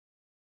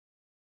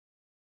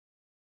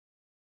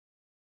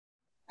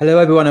Hello,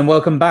 everyone, and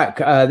welcome back.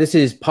 This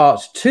is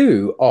part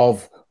two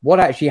of what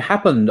actually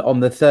happened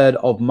on the 3rd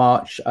of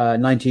March,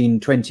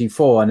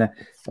 1924. And a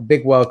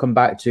big welcome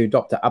back to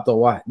Dr. Abdul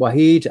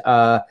Wahid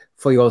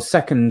for your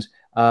second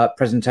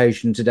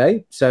presentation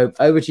today. So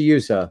over to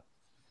you, sir.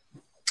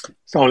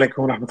 Assalamu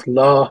alaikum wa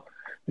rahmatullah.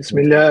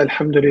 Bismillah,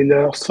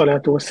 alhamdulillah,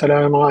 wassalatu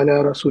wassalamu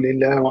ala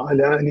rasulillah wa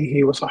ala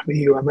alihi wa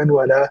sahbihi wa man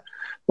wala.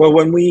 Well,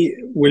 when we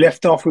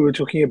left off, we were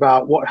talking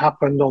about what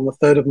happened on the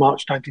 3rd of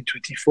March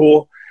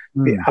 1924,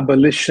 the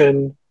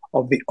abolition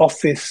of the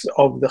office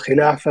of the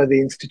Khilafah,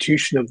 the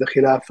institution of the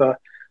Khilafah.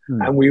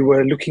 And we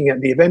were looking at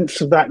the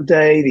events of that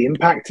day, the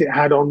impact it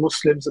had on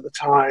Muslims at the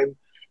time,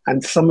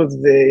 and some of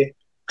the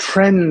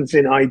trends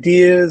in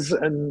ideas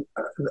and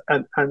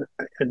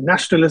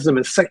nationalism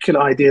and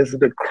secular ideas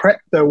that had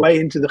crept their way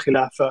into the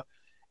Khilafah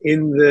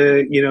in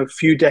the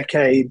few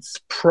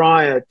decades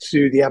prior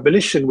to the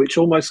abolition, which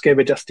almost gave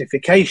a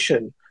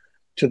justification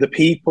to the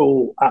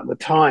people at the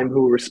time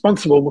who were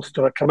responsible,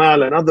 Mustafa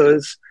Kemal and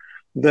others,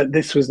 that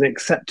this was an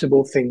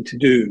acceptable thing to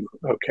do.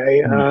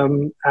 Okay,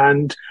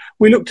 and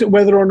we looked at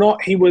whether or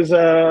not he was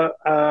an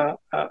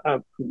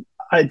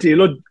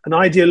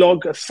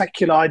ideologue, a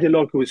secular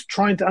ideologue who was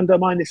trying to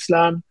undermine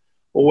Islam,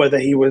 or whether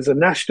he was a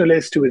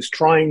nationalist who was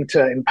trying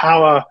to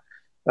empower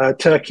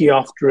Turkey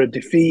after a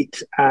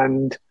defeat.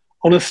 And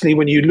honestly,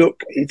 when you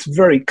look, it's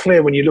very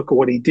clear when you look at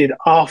what he did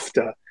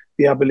after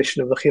the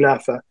abolition of the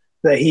Khilafah,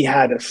 that he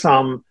had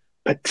some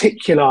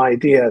particular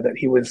idea that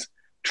he was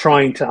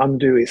trying to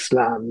undo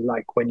Islam,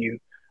 like when you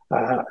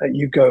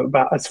go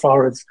about as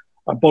far as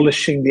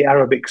abolishing the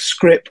Arabic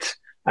script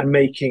and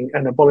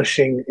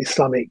abolishing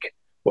Islamic,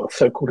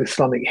 so-called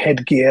Islamic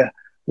headgear,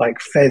 like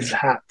fez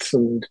hats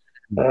and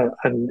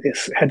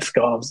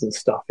headscarves and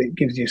stuff. It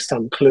gives you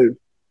some clue.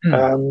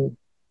 And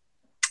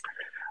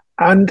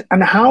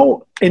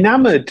how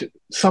enamored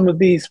some of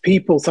these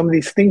people, some of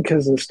these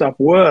thinkers and stuff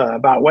were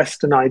about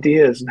Western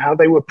ideas, and how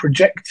they were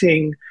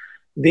projecting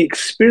the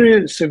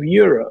experience of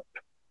Europe,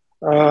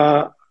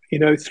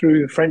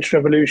 through the French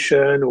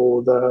Revolution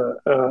or the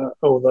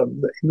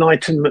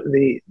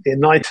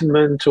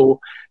Enlightenment, or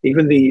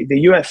even the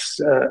US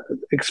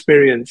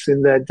experience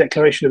in their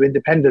Declaration of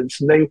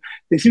Independence, and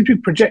they seem to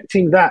be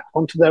projecting that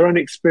onto their own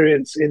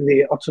experience in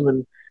the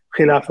Ottoman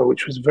Khilafah,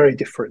 which was very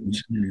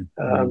different.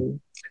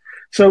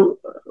 So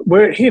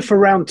we're here for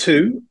round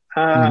two,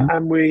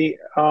 and we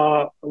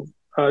are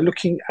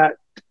looking at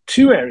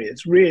two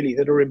areas really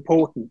that are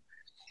important: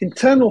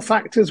 internal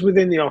factors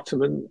within the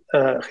Ottoman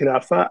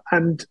Khilafah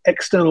and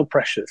external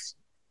pressures.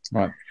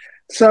 Right.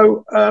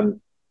 So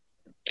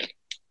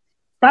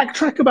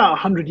backtrack about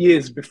 100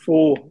 years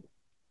before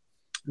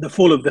the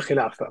fall of the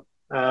Khilafah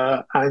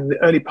and the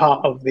early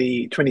part of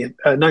the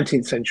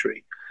 19th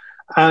century.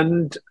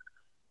 And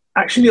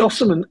actually,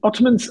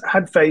 Ottomans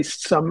had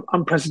faced some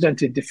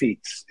unprecedented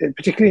defeats,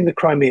 particularly in the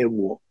Crimean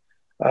War.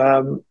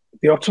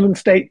 The Ottoman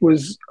state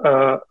was...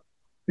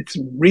 its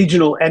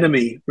regional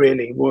enemy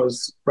really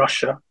was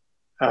Russia,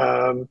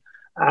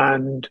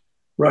 and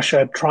Russia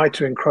had tried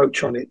to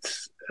encroach on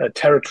its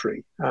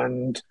territory.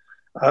 And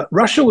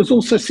Russia was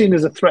also seen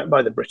as a threat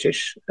by the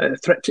British, a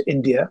threat to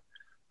India,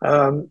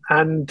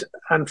 and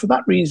for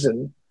that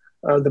reason,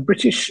 the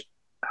British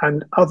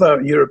and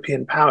other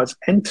European powers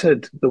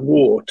entered the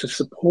war to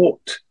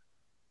support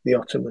the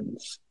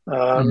Ottomans.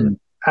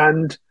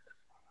 And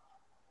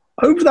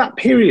over that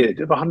period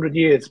of 100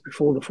 years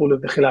before the fall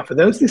of the Khilafah,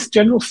 there was this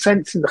general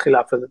sense in the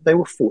Khilafah that they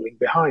were falling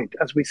behind.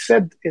 As we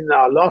said in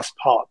our last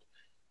part,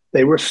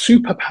 they were a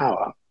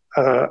superpower,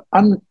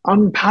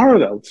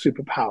 unparalleled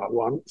superpower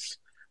once,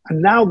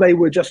 and now they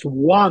were just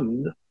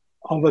one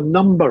of a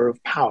number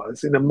of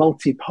powers in a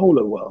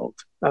multipolar world.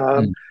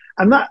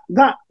 And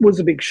that was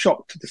a big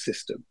shock to the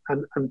system.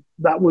 And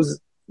that was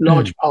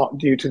large part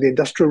due to the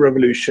Industrial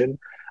Revolution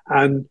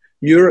and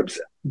Europe's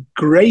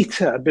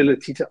greater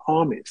ability to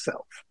arm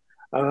itself.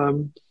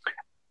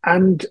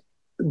 And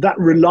that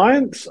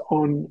reliance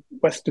on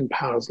Western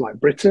powers like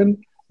Britain,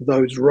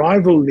 those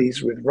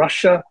rivalries with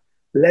Russia,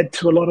 led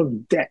to a lot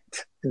of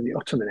debt in the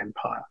Ottoman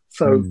Empire.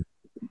 So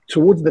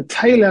towards the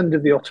tail end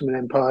of the Ottoman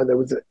Empire, there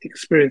was an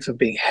experience of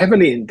being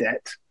heavily in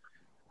debt.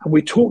 And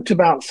we talked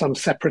about some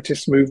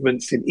separatist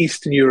movements in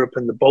Eastern Europe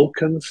and the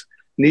Balkans,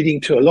 leading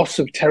to a loss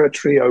of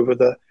territory over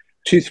the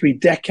 2-3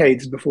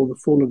 decades before the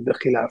fall of the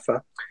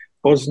Khilafah.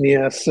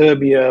 Bosnia,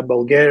 Serbia,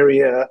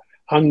 Bulgaria,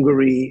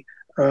 Hungary,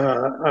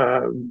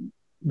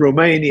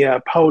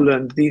 Romania,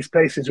 Poland, these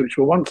places which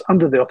were once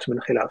under the Ottoman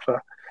Khilafah,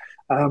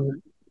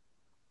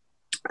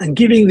 and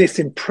giving this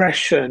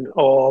impression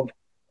of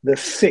the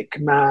sick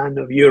man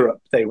of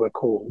Europe, they were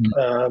called.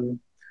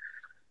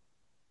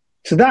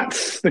 So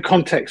that's the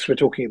context we're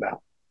talking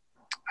about.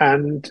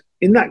 And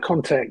in that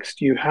context,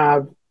 you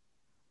have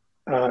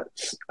a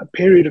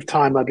period of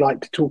time I'd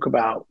like to talk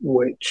about,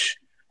 which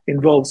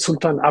involves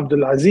Sultan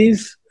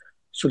Abdulaziz,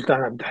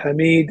 Sultan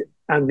Abdulhamid,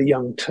 and the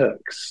Young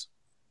Turks.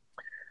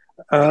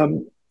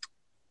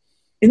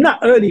 In that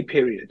early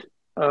period,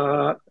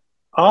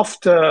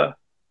 after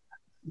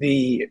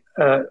the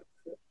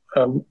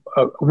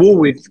war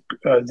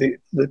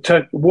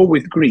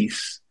with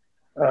Greece,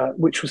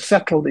 which was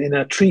settled in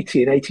a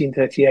treaty in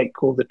 1838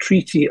 called the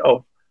Treaty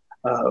of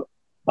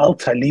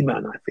Balta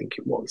Liman, I think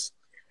it was.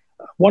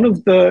 One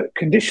of the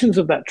conditions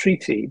of that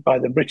treaty by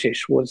the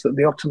British was that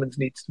the Ottomans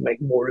needed to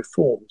make more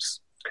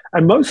reforms.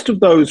 And most of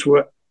those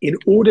were in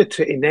order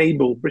to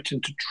enable Britain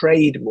to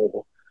trade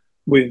more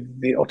with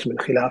the Ottoman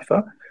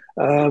Khilafah.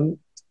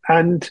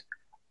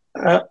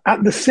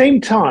 At the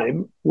same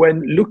time,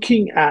 when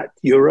looking at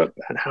Europe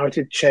and how it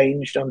had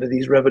changed under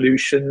these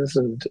revolutions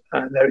and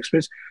their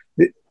experience,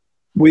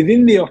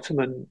 within the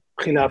Ottoman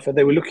Khilafah,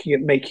 they were looking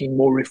at making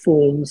more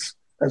reforms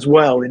as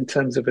well in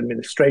terms of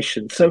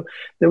administration. So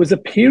there was a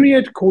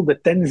period called the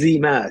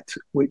Tanzimat,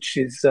 which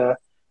is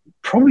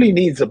probably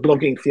needs a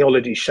blogging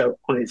theology show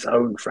on its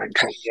own,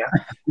 frankly. Yeah.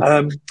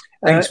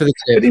 Thanks for the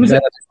tip.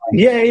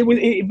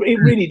 It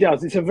really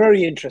does. It's a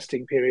very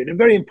interesting period and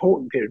very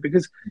important period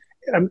because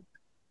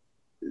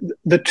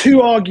the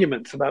two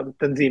arguments about the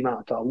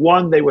Tanzimat are,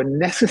 one, they were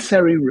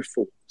necessary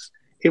reforms.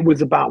 It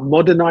was about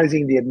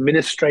modernizing the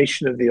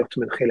administration of the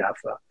Ottoman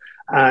Khilafah.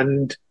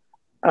 And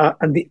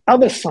the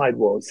other side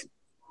was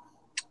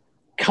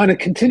kind of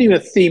continuing a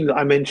theme that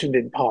I mentioned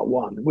in part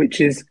one,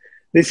 which is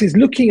this is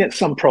looking at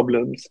some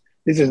problems.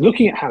 This is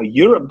looking at how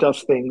Europe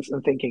does things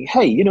and thinking,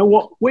 hey, you know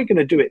what? We're going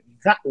to do it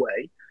that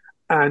way.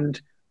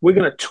 And we're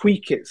going to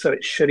tweak it so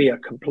it's Sharia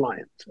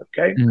compliant.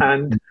 Okay. Mm-hmm.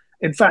 And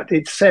in fact,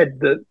 it's said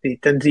that the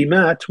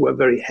Tanzimat were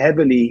very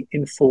heavily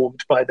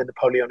informed by the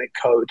Napoleonic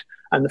Code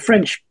and the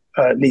French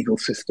legal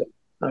system.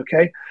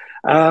 Okay.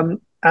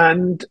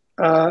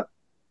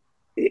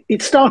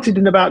 It started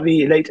in about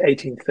the late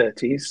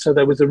 1830s. So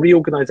there was a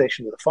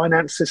reorganization of the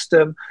finance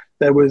system.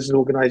 There was an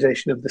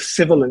organization of the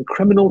civil and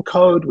criminal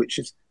code, which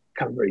is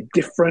kind of very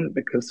different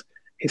because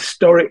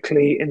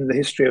historically in the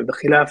history of the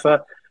Khilafah,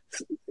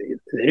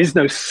 there is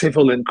no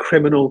civil and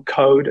criminal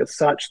code as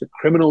such. The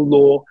criminal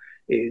law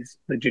is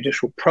the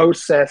judicial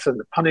process, and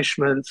the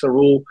punishments are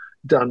all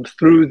done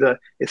through the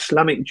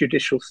Islamic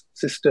judicial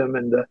system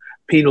and the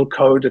penal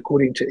code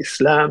according to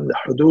Islam, the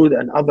hudud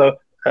and other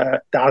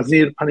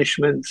ta'zir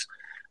punishments,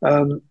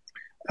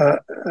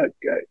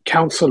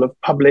 Council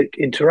of Public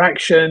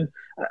Interaction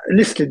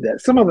listed there.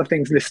 Some other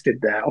things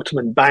listed there,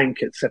 Ottoman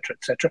Bank, etc.,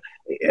 etc.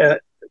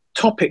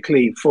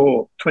 Topically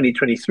for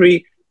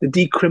 2023, the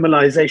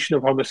decriminalization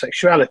of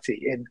homosexuality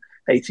in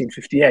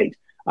 1858.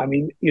 I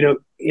mean, you know,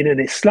 in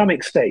an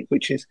Islamic state,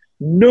 which is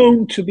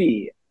known to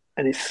be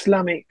an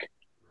Islamic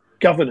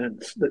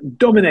governance that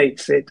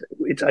dominates it,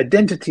 its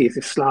identity is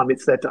Islam,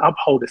 it's there to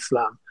uphold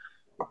Islam.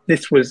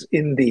 This was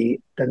in the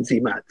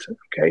Tanzimat,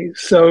 okay?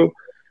 So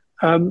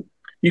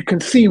you can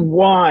see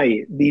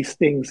why these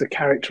things are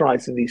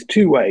characterized in these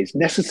two ways,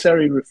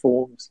 necessary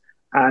reforms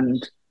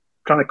and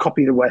trying to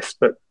copy the West,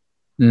 but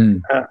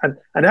and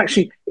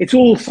actually it's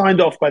all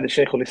signed off by the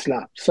Shaykh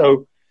al-Islam.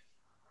 So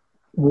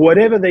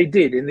whatever they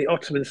did in the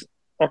Ottoman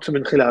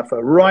Khilafah,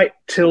 right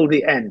till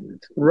the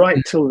end, right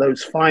till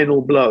those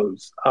final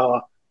blows,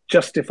 are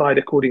justified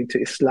according to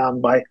Islam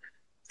by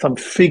some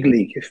fig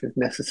leaf if it's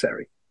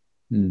necessary.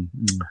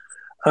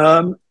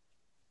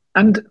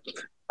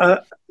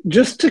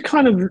 Just to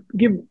kind of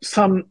give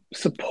some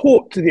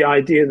support to the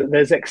idea that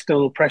there's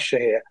external pressure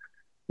here,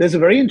 there's a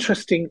very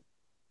interesting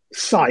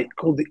site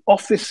called the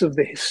Office of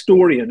the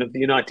Historian of the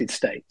United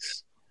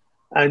States.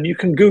 And you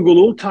can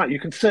Google you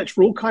can search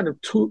for all kind of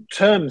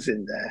terms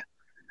in there.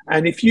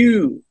 And if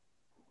you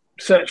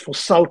search for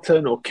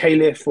Sultan or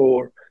Caliph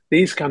or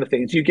these kind of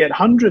things, you get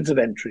hundreds of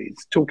entries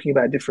talking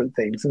about different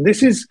things. And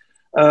this is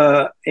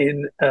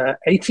in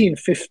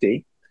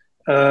 1850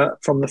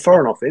 from the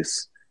Foreign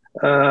Office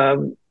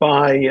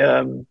by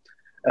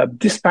a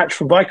dispatch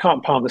from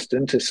Viscount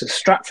Palmerston to Sir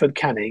Stratford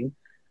Canning,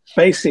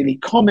 basically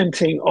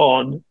commenting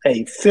on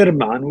a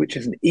firman, which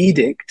is an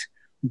edict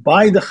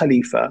by the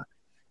Khalifa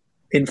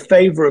in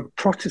favor of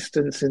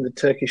Protestants in the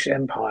Turkish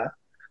Empire,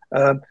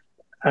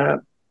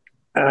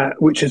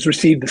 which has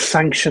received the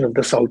sanction of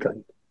the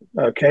Sultan.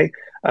 Okay.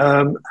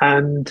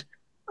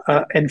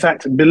 In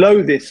fact,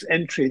 below this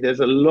entry, there's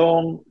a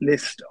long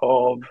list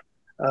of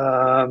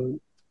a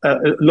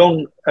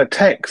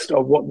text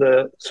of what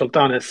the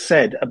Sultan has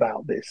said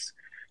about this.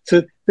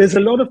 So there's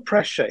a lot of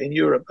pressure in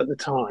Europe at the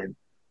time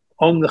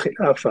on the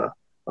Khilafah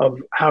of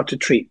how to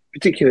treat,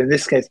 particularly in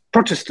this case,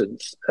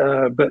 Protestants,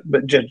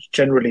 but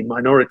generally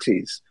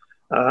minorities.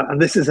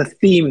 And this is a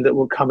theme that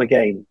will come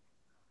again.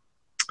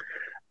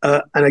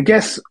 And I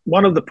guess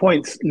one of the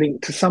points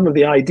linked to some of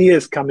the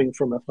ideas coming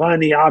from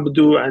Afghani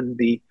Abdu and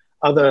the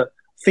other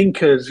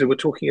thinkers who were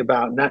talking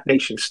about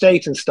nation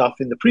state and stuff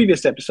in the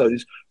previous episode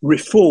is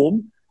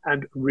reform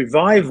and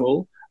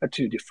revival are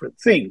two different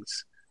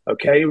things.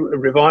 Okay,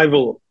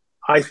 revival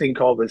I think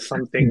of as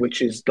something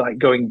which is like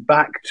going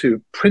back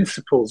to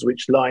principles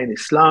which lie in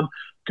Islam,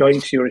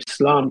 going to your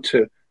Islam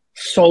to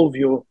solve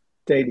your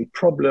daily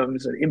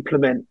problems and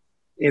implement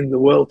in the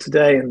world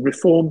today. And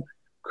reform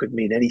could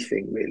mean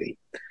anything really.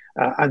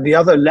 And the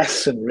other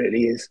lesson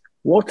really is,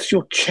 what's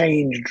your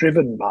change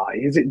driven by?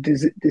 Is it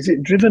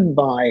driven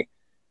by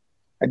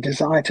a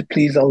desire to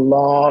please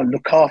Allah,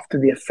 look after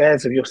the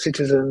affairs of your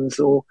citizens,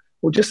 or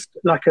just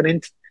like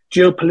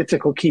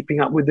geopolitical keeping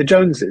up with the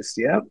Joneses,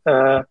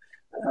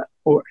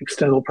 or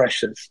external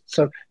pressures.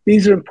 So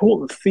these are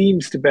important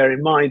themes to bear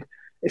in mind,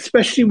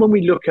 especially when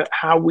we look at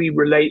how we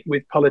relate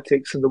with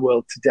politics in the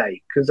world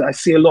today, because I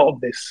see a lot of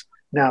this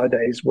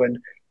nowadays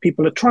when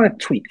people are trying to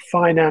tweak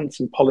finance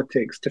and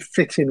politics to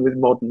fit in with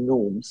modern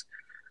norms.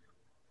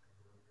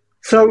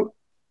 So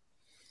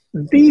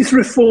these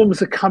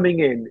reforms are coming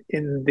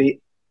in the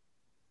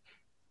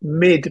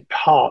mid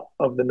part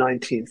of the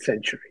 19th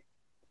century.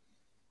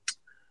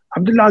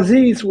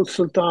 Abdulaziz was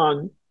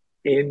sultan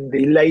in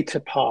the later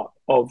part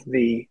of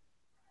the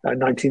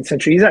 19th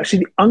century. He's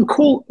actually the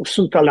uncle of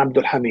Sultan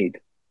Abdul Hamid.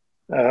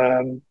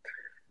 As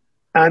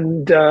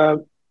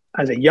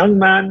a young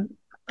man,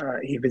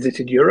 he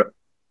visited Europe.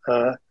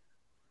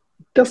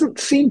 Doesn't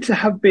seem to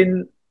have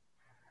been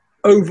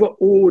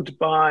overawed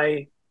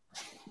by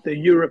the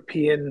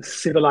European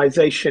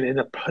civilization in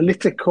a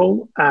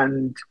political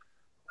and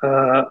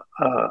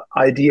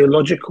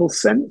ideological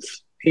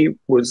sense. He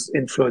was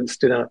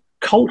influenced in a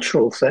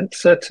cultural sense,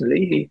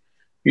 certainly. He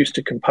used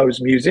to compose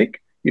music.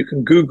 You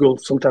can Google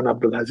Sultan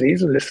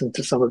Abdulaziz and listen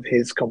to some of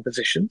his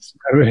compositions.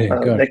 Oh, really?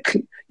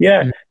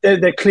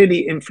 They're clearly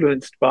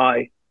influenced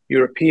by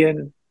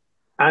European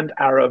and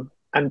Arab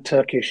and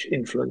Turkish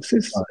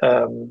influences.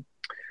 And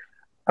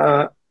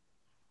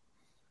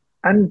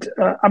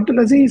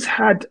Abdulaziz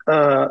had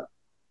a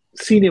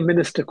senior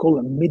minister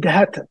called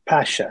Midhat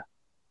Pasha.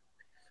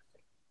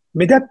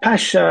 Midhat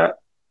Pasha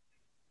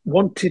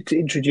wanted to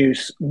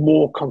introduce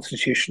more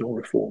constitutional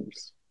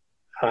reforms.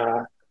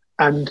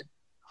 And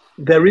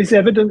there is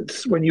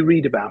evidence when you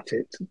read about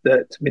it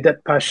that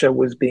Midhat Pasha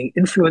was being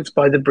influenced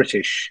by the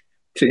British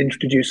to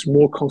introduce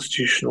more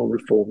constitutional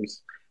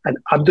reforms. And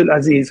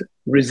Abdulaziz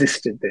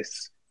resisted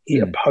this. He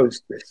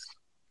opposed this.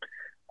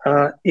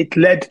 It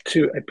led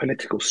to a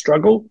political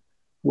struggle,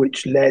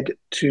 which led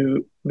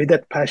to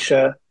Midhat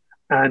Pasha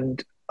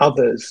and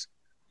others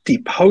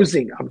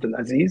deposing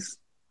Abdulaziz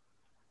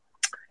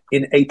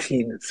in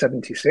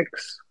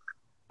 1876,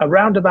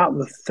 around about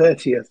the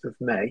 30th of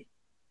May.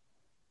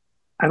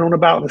 And on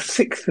about the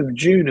 6th of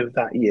June of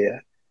that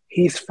year,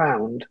 he's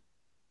found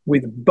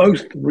with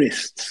both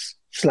wrists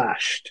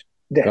slashed,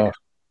 dead. God.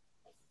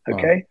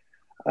 Okay?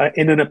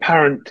 In an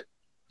apparent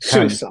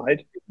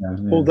suicide.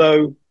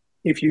 Although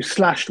if you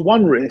slashed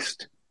one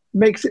wrist,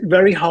 makes it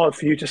very hard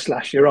for you to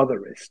slash your other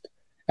wrist.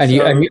 And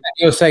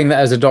you're saying that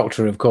as a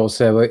doctor, of course.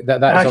 So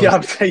that's you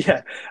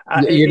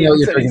know what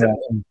you're talking about.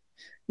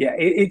 Yeah,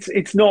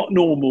 it's not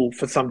normal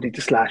for somebody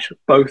to slash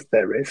both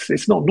their wrists.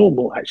 It's not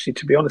normal, actually,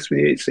 to be honest with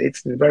you.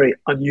 It's a very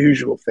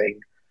unusual thing.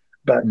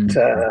 But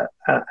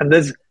and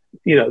there's,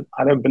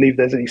 I don't believe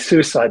there's any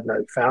suicide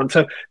note found.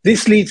 So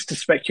this leads to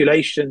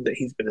speculation that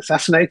he's been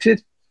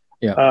assassinated.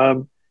 Yeah.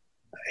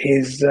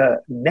 His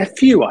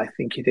nephew, I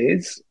think it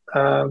is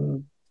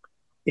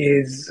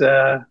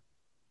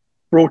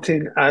brought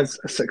in as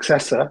a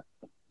successor,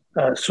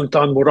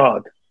 Sultan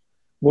Murad.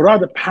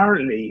 Murad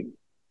apparently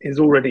is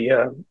already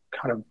a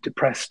kind of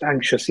depressed,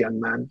 anxious young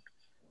man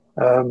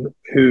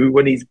who,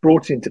 when he's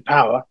brought into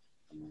power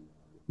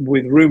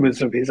with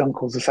rumors of his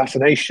uncle's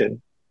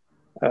assassination,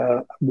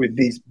 with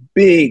these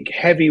big,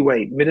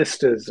 heavyweight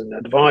ministers and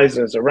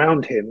advisors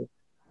around him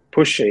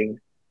pushing,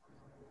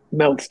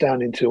 melts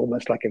down into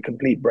almost like a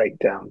complete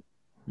breakdown.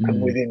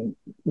 And within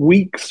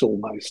weeks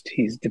almost,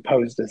 he's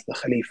deposed as the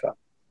Khalifa.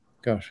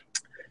 Gosh.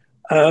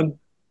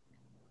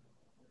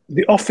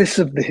 The office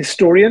of the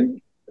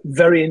historian,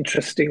 very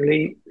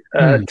interestingly,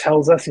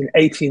 tells us in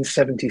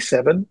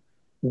 1877,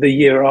 the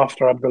year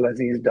after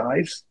Abdulaziz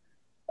dies,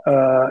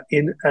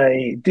 in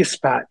a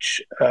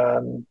dispatch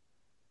from,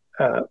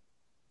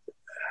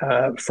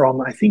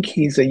 I think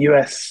he's a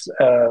US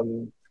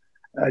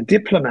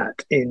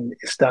diplomat in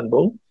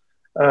Istanbul,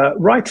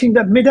 writing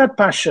that Midhat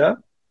Pasha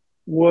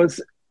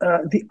was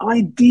the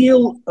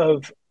ideal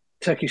of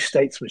Turkish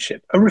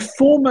statesmanship, a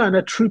reformer and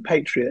a true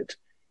patriot.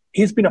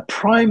 He's been a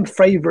prime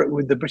favorite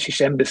with the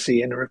British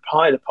embassy and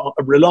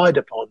relied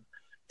upon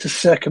to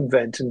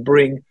circumvent and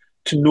bring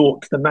to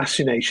naught the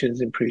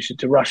machinations imputed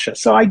to Russia.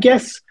 So I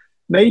guess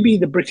maybe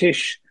the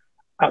British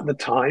at the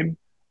time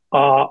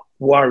are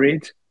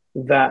worried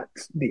that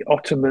the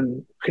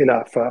Ottoman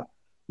Khilafah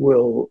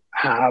will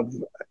have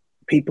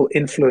people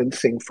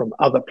influencing from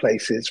other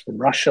places, from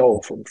Russia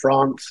or from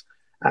France.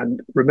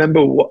 And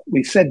remember what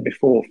we said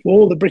before,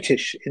 for the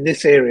British in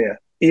this era,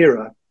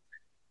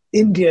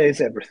 India is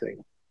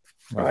everything,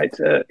 right?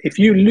 If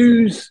you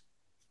lose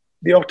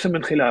the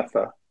Ottoman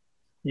Khilafah,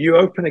 you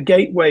open a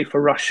gateway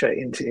for Russia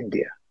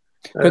intoDia.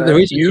 But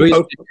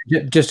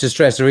just to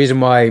stress, the reason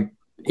why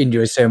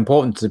India is so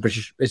important to the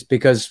British is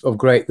because of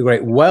the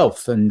great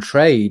wealth and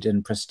trade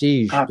and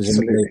prestige.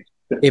 Absolutely.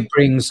 It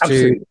brings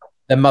to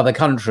the mother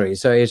country.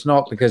 So it's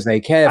not because they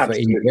care for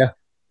India,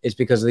 it's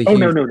because of the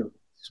No.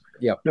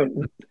 Yeah.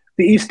 No,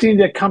 the East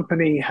India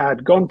Company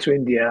had gone to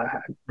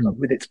India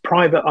with its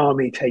private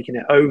army taking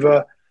it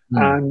over,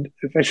 and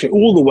eventually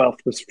all the wealth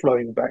was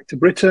flowing back to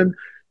Britain.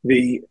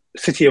 The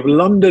city of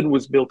London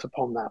was built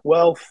upon that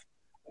wealth.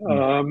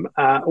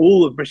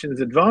 All of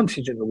Britain's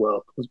advantage in the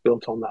world was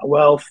built on that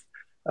wealth.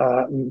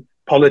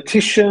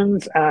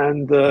 politicians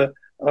and the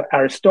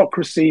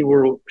aristocracy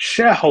were all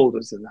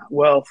shareholders in that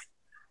wealth.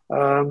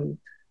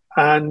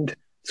 And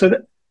so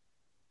that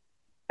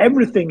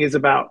everything is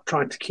about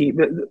trying to keep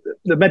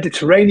the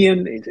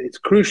Mediterranean. It's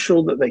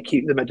crucial that they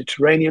keep the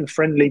Mediterranean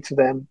friendly to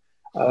them.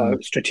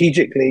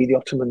 Strategically, the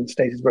Ottoman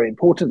state is very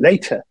important.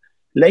 Later,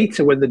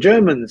 when the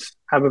Germans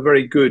have a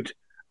very good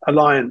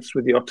alliance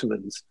with the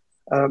Ottomans,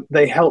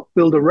 they help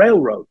build a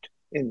railroad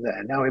in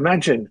there. Now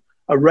imagine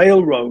a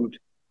railroad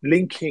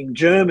linking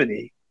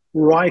Germany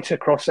right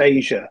across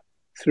Asia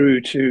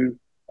through to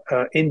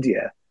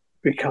India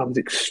becomes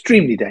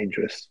extremely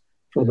dangerous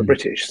for the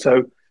British.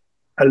 So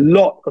a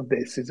lot of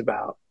this is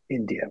about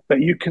India.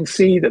 But you can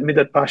see that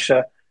Midhat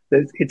Pasha,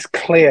 it's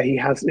clear he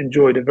has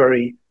enjoyed a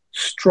very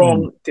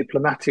strong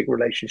diplomatic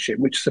relationship,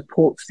 which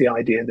supports the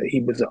idea that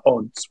he was at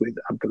odds with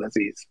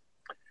Abdulaziz.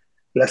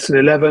 Lesson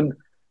 11,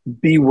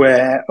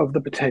 beware of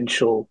the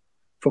potential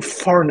for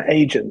foreign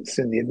agents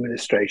in the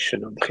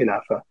administration of the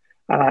Khilafah.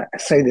 And I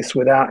say this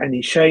without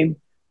any shame,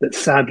 that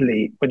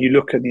sadly, when you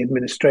look at the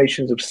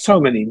administrations of so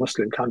many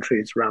Muslim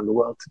countries around the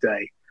world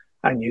today,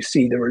 and you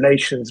see the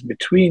relations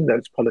between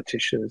those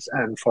politicians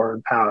and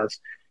foreign powers,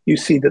 you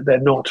see that they're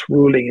not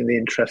ruling in the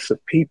interests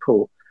of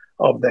people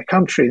of their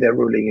country, they're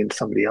ruling in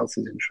somebody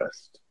else's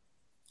interest.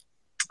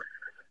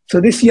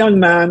 So this young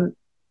man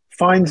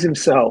finds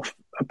himself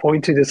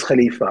appointed as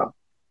Khalifa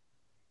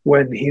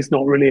when he's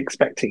not really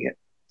expecting it.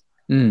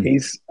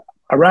 He's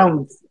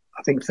around,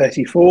 I think,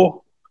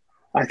 34.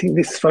 I think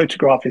this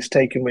photograph is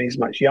taken when he's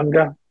much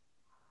younger.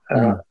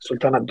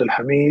 Sultan Abdul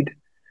Hamid.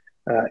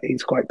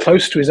 He's quite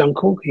close to his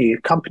uncle. He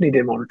accompanied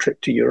him on a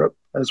trip to Europe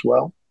as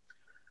well.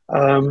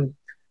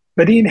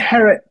 But he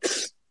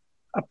inherits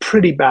a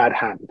pretty bad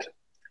hand.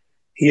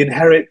 He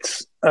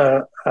inherits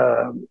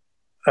an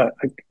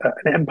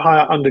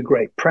empire under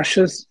great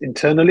pressures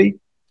internally.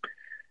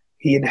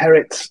 He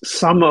inherits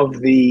some of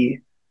the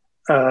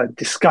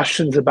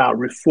discussions about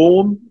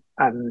reform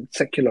and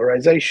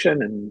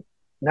secularization and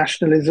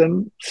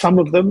nationalism, some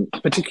of them,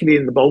 particularly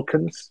in the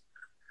Balkans.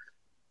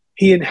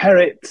 He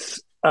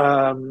inherits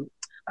a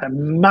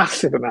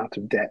massive amount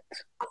of debt.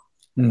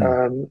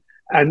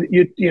 And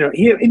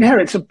he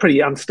inherits a pretty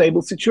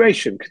unstable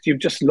situation because you've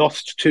just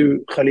lost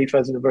two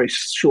Khalifas in a very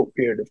short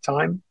period of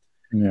time,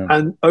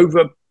 and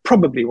over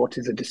probably what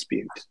is a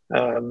dispute.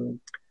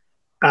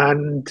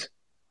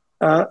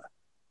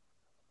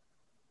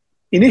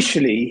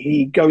 Initially,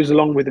 he goes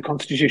along with the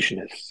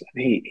constitutionalists.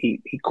 And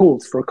he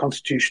calls for a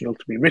constitutional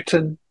to be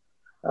written.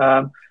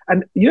 And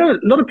a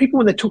lot of people,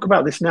 when they talk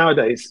about this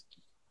nowadays,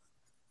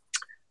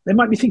 they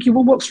might be thinking,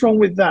 well, what's wrong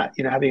with that?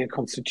 Having a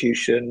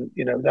constitution,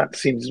 that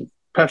seems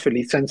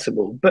perfectly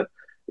sensible. But,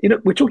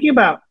 we're talking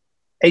about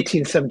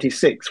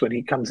 1876 when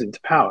he comes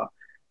into power.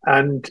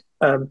 And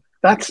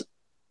that's,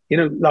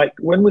 like,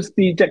 when was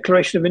the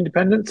Declaration of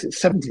Independence?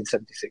 It's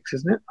 1776,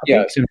 isn't it?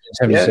 Yeah,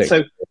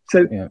 1776.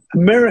 So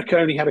America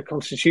only had a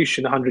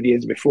constitution 100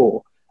 years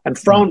before, and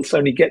France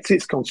only gets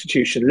its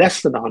constitution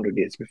less than 100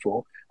 years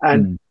before.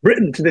 And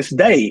Britain, to this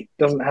day,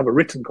 doesn't have a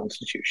written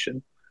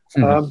constitution.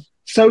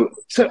 So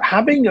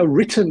having a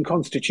written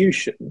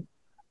constitution,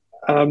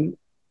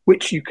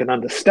 which you can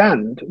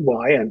understand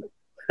why, and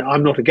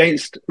I'm not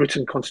against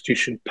written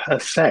constitution per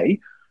se,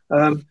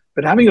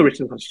 but having a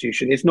written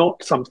constitution is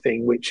not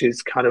something which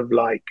is kind of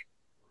like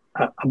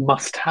a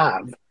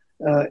must-have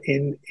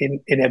in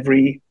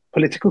every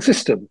political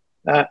system,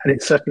 and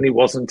it certainly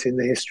wasn't in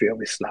the history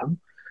of Islam.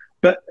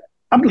 But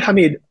Abdul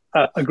Hamid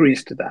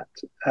agrees to that.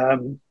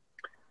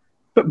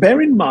 But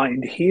bear in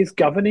mind, he is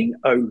governing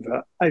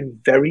over a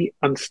very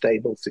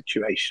unstable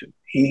situation.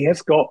 He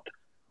has got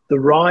the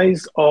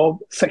rise of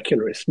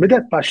secularists.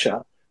 Midhat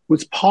Pasha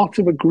was part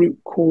of a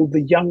group called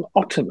the Young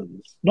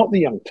Ottomans, not the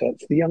Young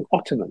Turks, the Young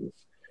Ottomans.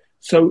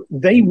 So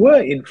they were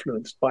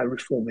influenced by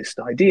reformist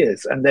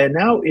ideas, and they're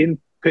now in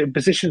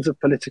positions of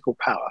political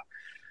power.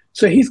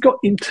 So he's got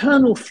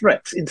internal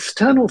threats,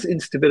 internal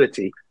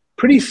instability.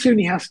 Pretty soon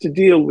he has to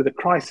deal with a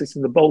crisis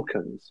in the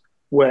Balkans,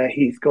 where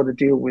he's got to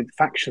deal with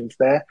factions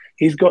there.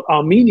 He's got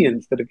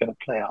Armenians that are going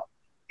to play out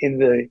in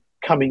the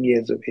coming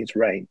years of his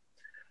reign.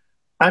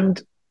 And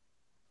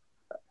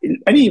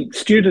any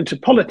student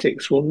of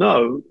politics will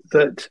know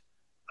that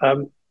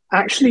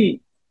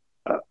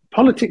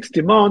politics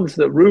demands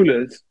that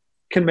rulers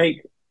can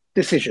make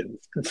decisions,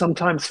 and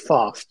sometimes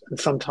fast and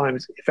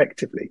sometimes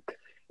effectively.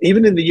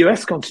 Even in the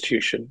US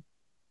Constitution,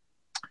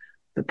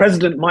 the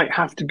president might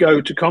have to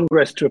go to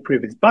Congress to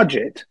approve his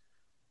budget,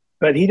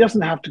 but he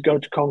doesn't have to go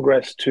to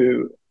Congress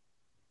to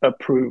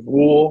approve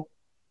war,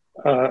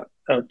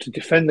 to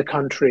defend the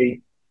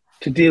country,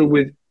 to deal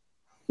with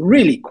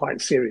really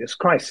quite serious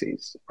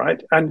crises,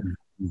 right?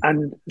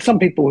 And some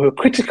people who are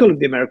critical of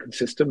the American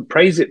system,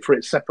 praise it for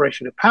its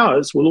separation of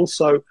powers, will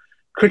also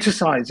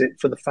criticize it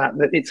for the fact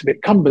that it's a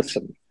bit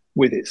cumbersome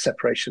with its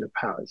separation of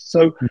powers.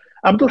 So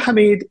Abdul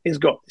Hamid has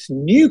got this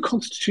new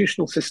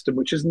constitutional system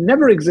which has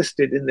never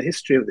existed in the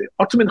history of the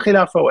Ottoman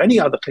Khilafah or any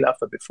other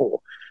Khilafah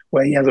before,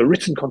 where he has a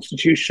written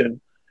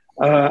constitution,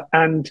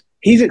 and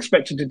he's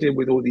expected to deal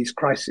with all these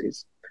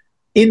crises.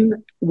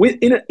 in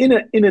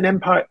an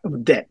empire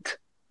of debt.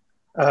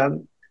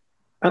 And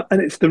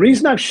it's the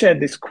reason I've shared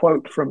this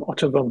quote from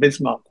Otto von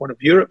Bismarck, one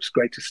of Europe's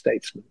greatest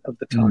statesmen of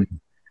the time,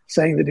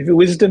 saying that if your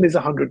wisdom is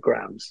 100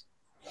 grams,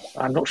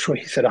 I'm not sure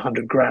he said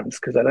 100 grams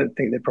because I don't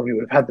think they probably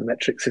would have had the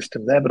metric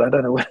system there, but I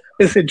don't know when it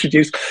was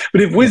introduced.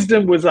 But if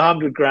wisdom was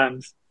 100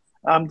 grams,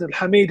 Abdul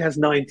Hamid has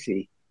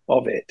 90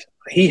 of it.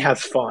 He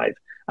has 5.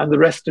 And the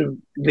rest of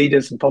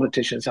leaders and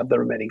politicians have the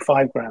remaining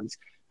 5 grams.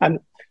 And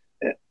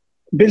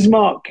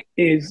Bismarck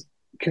is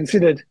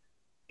considered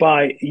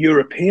by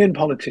European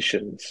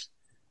politicians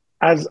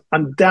as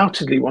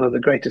undoubtedly one of the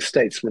greatest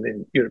statesmen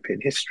in European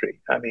history.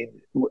 I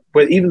mean,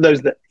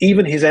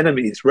 even his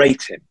enemies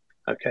rate him.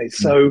 Okay,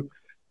 so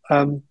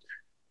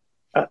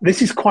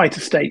this is quite a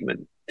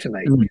statement to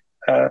make.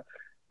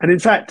 And in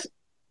fact,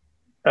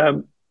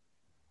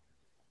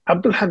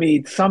 Abdul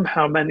Hamid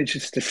somehow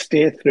manages to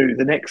steer through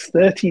the next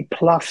 30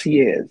 plus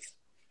years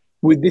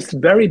with this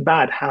very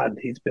bad hand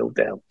he's been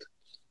dealt.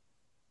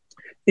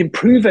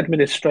 Improve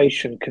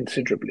administration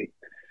considerably,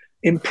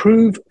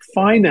 improve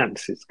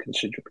finances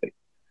considerably.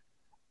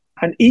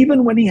 And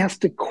even when he has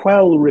to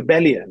quell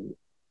rebellion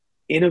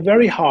in a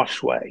very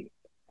harsh way,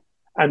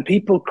 and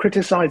people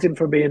criticize him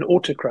for being an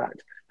autocrat,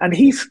 and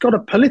he's got a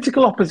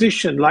political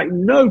opposition like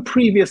no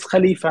previous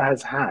Khalifa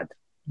has had,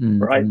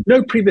 right?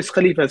 No previous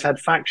Khalifa has had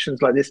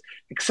factions like this,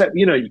 except,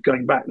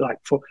 going back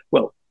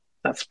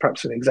that's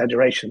perhaps an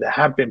exaggeration. There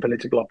have been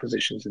political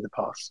oppositions in the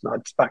past, and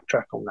I'd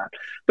backtrack on that.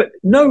 But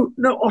no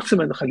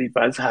Ottoman Khalifa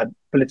has had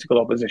political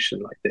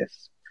opposition like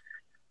this.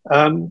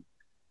 And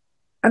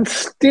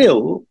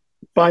still,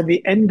 by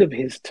the end of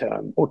his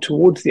term, or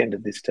towards the end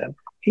of this term,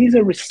 he's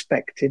a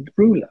respected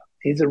ruler.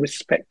 He's a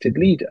respected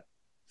leader.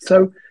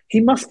 So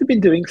he must have been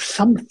doing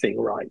something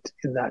right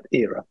in that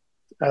era.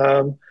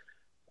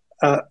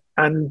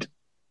 And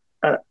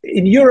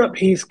in Europe,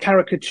 he's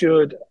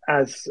caricatured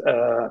as...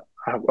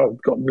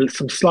 I've got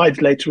some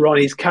slides later on.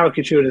 He's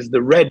caricatured as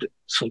the Red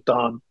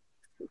Sultan,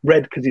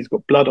 red because he's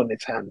got blood on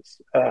his hands.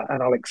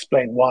 And I'll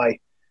explain why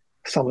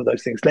some of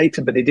those things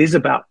later, but it is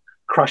about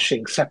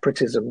crushing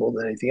separatism more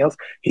than anything else.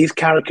 He's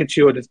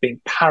caricatured as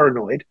being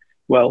paranoid.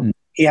 Well,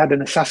 he had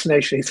an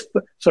assassination.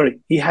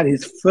 He had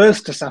his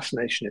first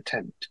assassination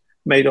attempt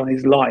made on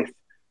his life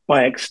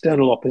by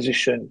external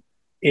opposition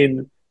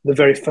in the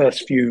very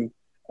first few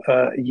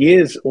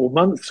years or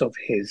months of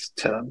his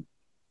term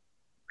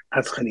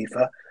as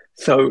Khalifa.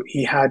 So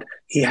he had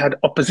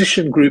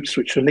opposition groups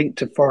which were linked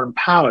to foreign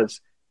powers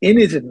in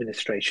his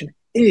administration,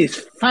 in his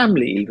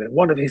family even.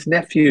 One of his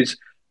nephews,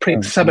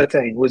 Prince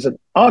Sabatain, was an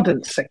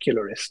ardent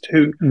secularist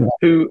who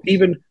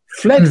even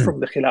fled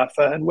from the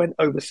Khilafah and went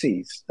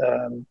overseas.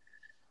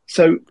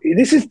 So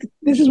this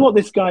is what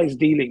this guy is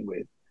dealing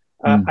with.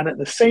 And at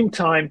the same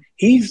time,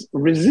 he's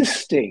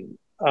resisting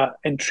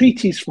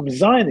entreaties from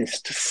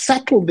Zionists to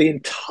settle the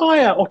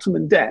entire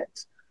Ottoman debt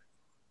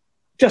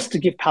just to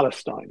give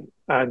Palestine.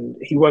 And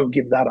he won't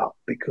give that up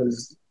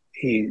because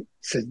he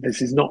says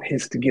this is not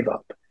his to give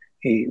up.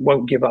 He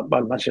won't give up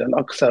Al-Masjid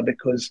al-Aqsa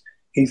because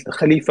he's the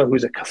Khalifa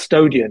who's a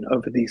custodian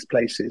over these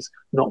places,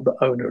 not the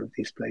owner of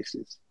these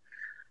places.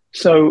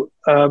 So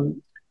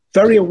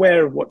very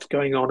aware of what's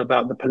going on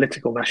about the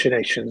political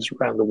machinations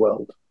around the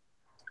world.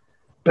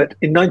 But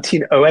in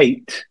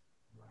 1908,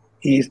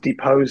 he is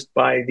deposed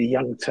by the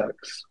Young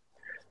Turks,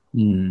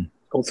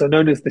 also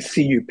known as the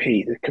CUP,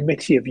 the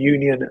Committee of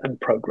Union and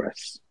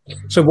Progress.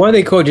 So why are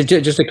they called,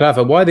 just to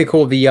clarify, why are they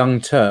called the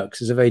Young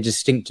Turks? It's a very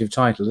distinctive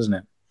title, isn't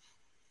it?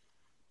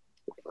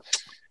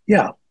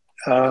 Yeah.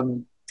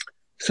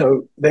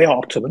 So they are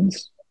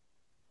Ottomans.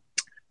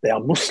 They are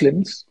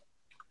Muslims.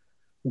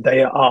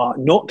 They are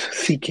not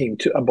seeking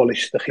to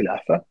abolish the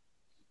Khilafah,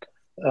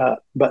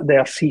 but they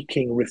are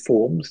seeking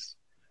reforms.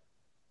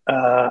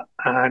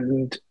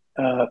 And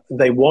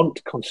they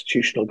want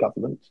constitutional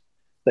government.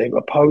 They've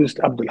opposed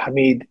Abdul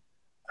Hamid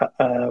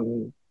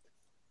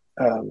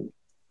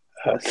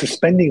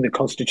suspending the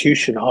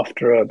constitution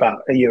after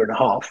about a year and a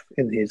half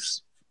in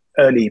his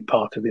early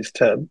part of his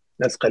term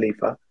as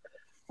Khalifa.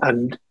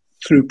 And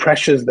through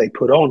pressures they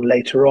put on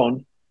later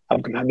on,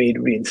 Abdul Hamid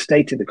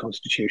reinstated the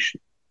constitution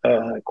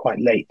quite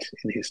late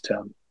in his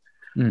term.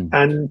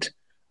 And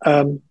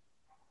the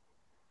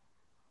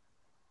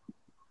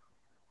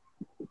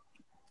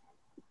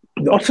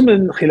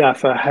Ottoman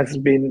Khilafah has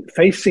been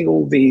facing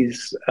all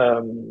these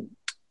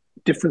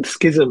different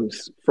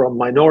schisms from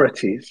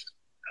minorities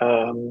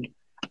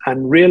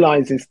and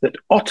realizes that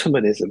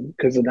Ottomanism,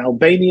 because an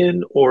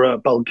Albanian or a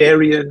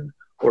Bulgarian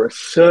or a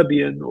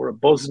Serbian or a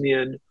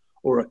Bosnian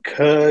or a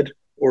Kurd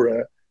or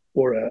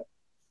an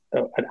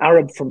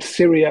Arab from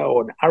Syria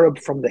or an Arab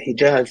from the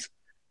Hijaz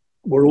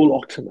were all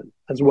Ottoman,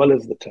 as well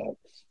as the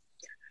Turks.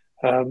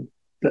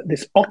 That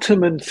this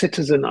Ottoman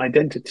citizen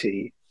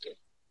identity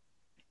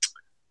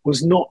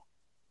was not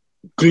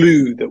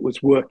glue that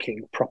was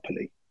working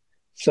properly.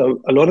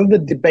 So a lot of the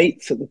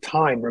debates at the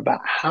time were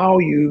about how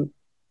you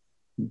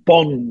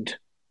bond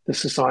the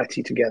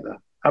society together.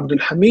 Abdul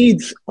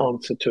Hamid's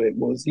answer to it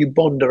was you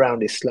bond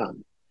around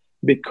Islam,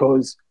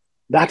 because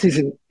that is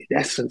in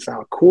essence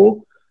our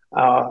core,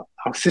 Our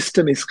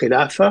system is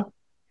Khilafah.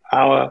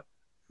 Our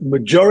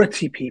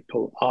majority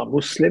people are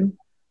Muslim.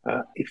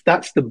 If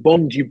that's the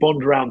bond you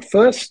bond around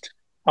first,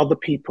 other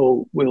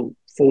people will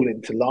fall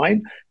into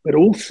line. But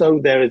also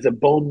there is a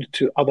bond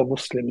to other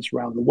Muslims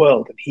around the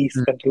world. And he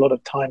spent a lot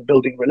of time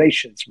building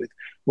relations with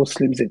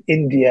Muslims in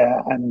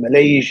India and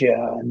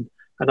Malaysia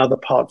and other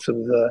parts of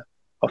the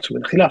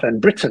Ottoman Khilafah,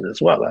 and Britain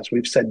as well, as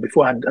we've said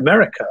before, and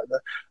America.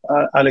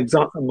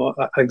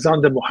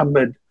 Alexander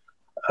Muhammad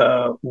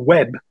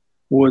Webb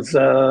was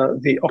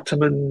the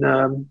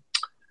Ottoman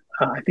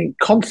I think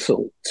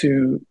consul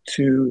to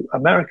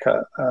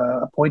America,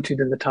 appointed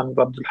in the time of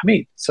Abdul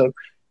Hamid. So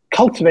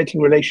cultivating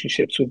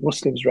relationships with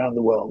Muslims around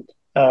the world.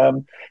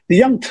 The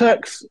Young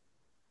Turks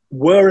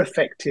were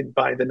affected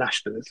by the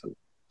nationalism.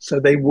 So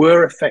they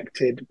were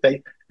affected.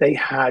 They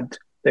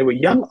were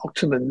young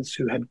Ottomans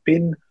who had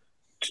been,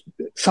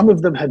 some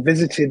of them had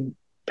visited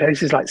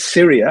places like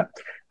Syria,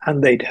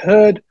 and they'd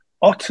heard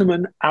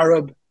Ottoman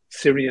Arab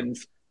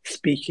Syrians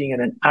speaking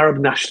in an Arab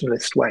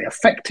nationalist way,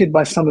 affected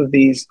by some of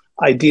these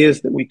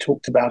ideas that we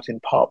talked about in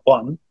part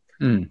one.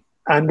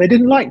 And they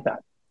didn't like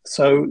that.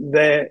 So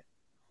their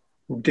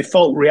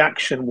default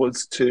reaction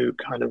was to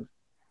kind of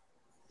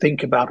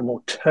think about a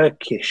more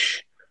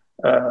Turkish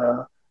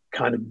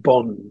kind of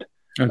bond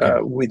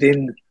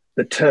within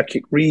the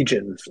Turkic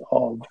regions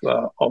of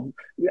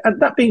and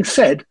that being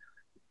said,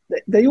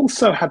 they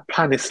also had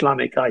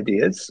pan-Islamic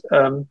ideas.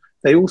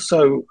 They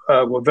also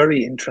were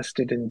very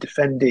interested in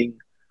defending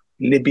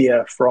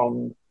Libya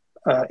from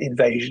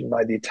invasion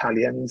by the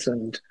Italians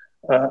and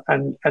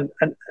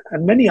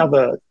many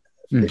other,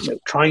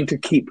 trying to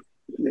keep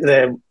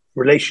their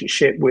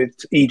relationship with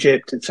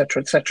Egypt,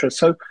 etc., etc.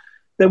 So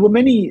there were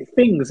many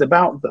things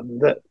about them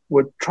that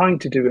were trying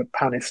to do with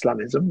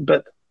pan-Islamism,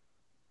 but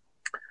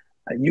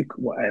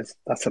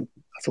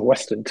that's a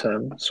Western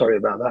term. Sorry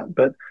about that,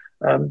 but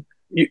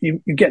you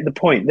get the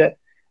point. That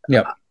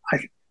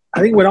I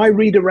think when I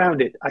read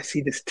around it, I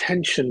see this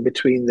tension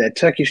between their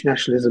Turkish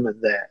nationalism and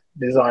their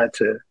desire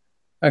to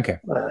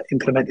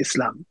implement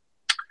Islam.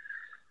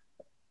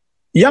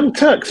 Young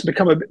Turks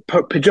become a bit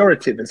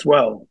pejorative as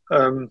well.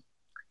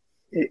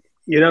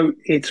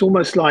 It's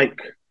almost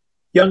like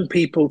young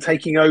people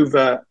taking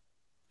over,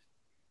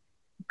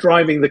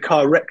 driving the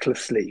car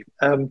recklessly.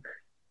 And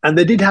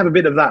they did have a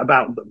bit of that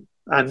about them.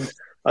 And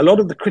a lot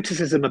of the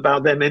criticism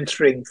about them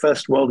entering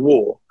First World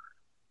War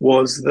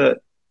was that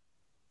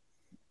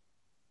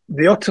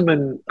the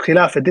Ottoman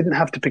Khilafah didn't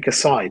have to pick a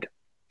side.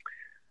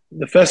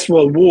 The First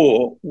World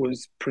War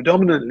was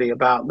predominantly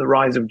about the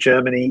rise of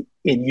Germany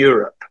in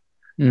Europe,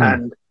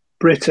 and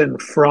Britain,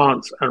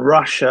 France, and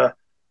Russia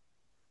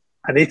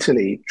and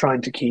Italy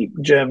trying to keep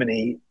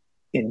Germany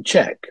in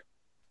check.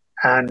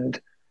 And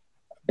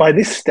by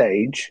this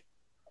stage,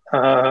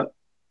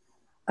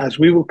 as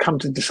we will come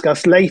to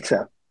discuss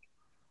later,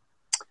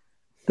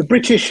 the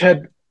British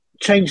had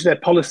changed their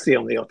policy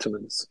on the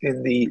Ottomans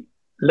in the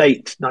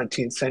late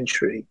 19th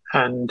century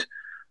and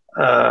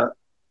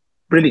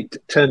really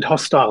turned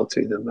hostile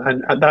to them.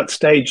 And at that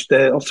stage,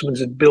 the Ottomans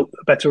had built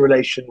a better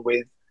relation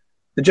with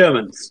the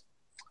Germans.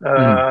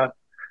 And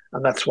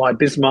that's why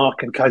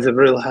Bismarck and Kaiser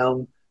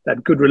Wilhelm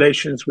had good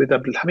relations with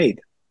Abdul Hamid.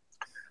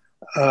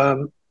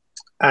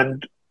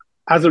 And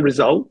as a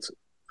result,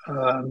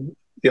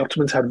 the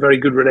Ottomans had very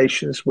good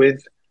relations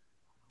with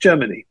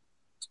Germany.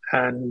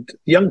 And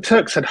the Young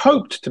Turks had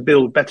hoped to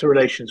build better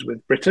relations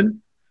with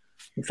Britain.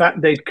 In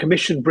fact, they'd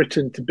commissioned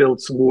Britain to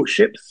build some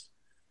warships.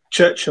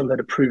 Churchill had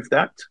approved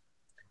that.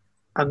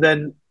 And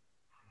then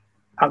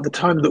at the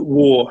time that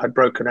war had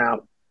broken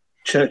out,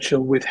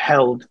 Churchill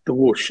withheld the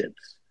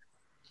warships,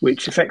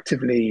 which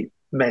effectively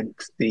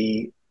meant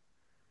the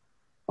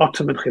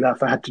Ottoman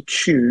Khilafah had to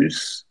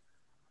choose,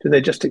 do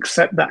they just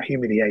accept that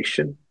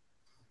humiliation,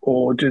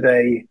 or do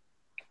they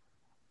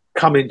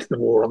come into the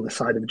war on the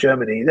side of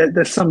Germany?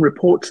 There's some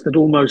reports that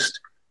almost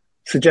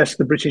suggest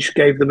the British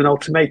gave them an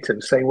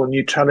ultimatum saying, well,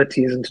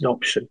 neutrality isn't an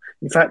option.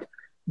 In fact,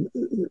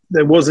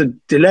 there was a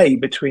delay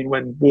between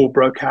when war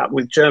broke out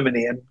with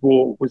Germany and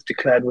war was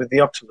declared with the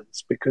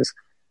Ottomans, because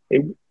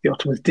the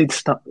Ottomans did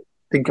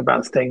think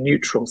about staying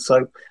neutral.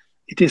 So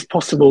it is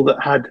possible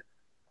that had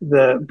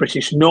the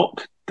British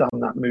not done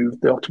that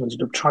move, the Ottomans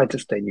would have tried to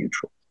stay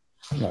neutral.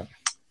 Right.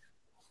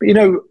 But,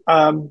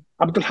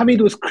 Abdul Hamid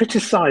was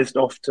criticized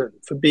often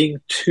for being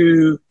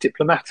too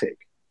diplomatic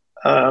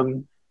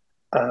and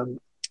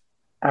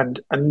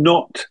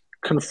not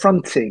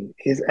confronting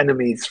his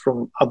enemies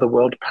from other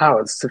world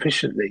powers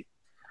sufficiently.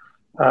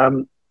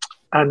 And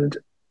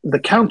the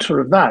counter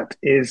of that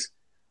is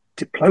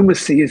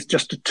diplomacy is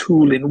just a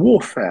tool in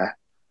warfare,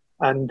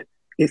 and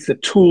it's a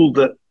tool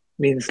that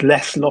means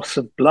less loss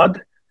of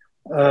blood,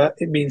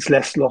 it means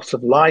less loss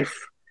of life,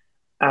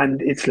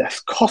 and it's less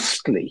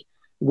costly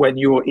when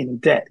you're in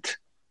debt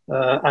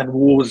and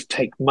wars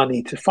take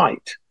money to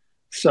fight.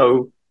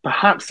 So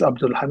perhaps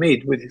Abdul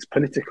Hamid, with his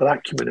political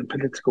acumen and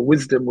political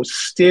wisdom, was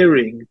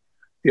steering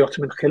the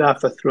Ottoman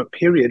Khilafah through a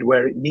period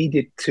where it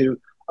needed to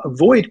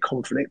avoid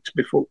conflict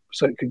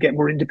so it could get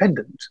more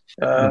independent.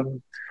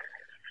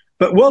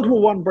 But World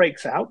War I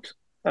breaks out,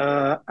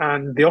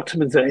 and the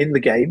Ottomans are in the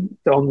game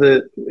on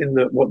the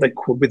what they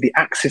call with the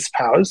Axis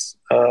powers,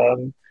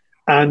 and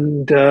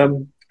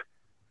the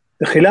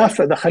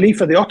Khalifa,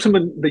 the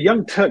Ottoman, the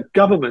Young Turk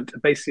government,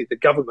 basically the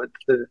government,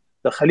 the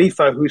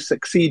Khalifa who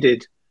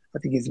succeeded, I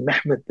think he's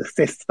Mehmed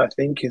V, I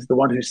think, is the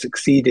one who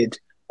succeeded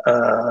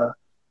Abdul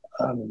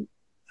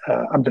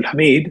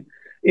Hamid,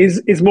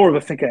 is more of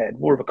a figurehead,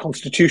 more of a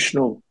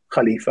constitutional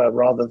Khalifa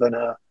rather than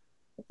an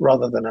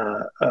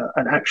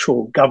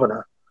actual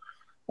governor.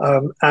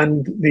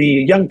 And the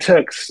Young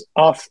Turks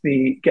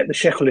get the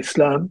Sheikh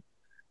al-Islam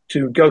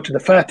to go to the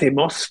Fatih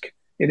Mosque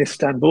in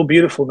Istanbul,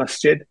 beautiful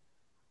masjid,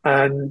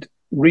 and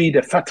read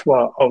a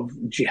fatwa of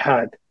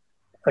jihad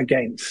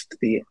against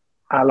the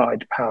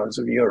allied powers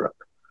of Europe.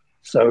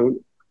 So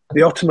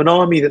the Ottoman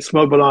army that's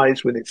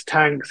mobilized with its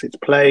tanks, its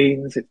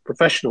planes, its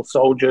professional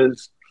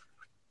soldiers,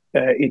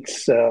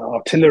 its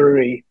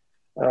artillery,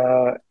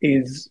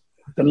 is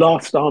the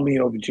last army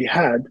of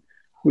jihad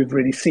we've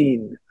really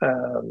seen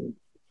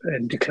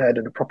and declared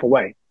in a proper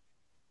way.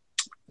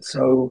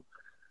 So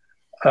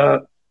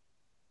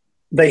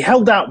they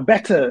held out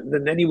better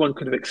than anyone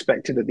could have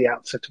expected at the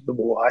outset of the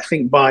war. I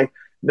think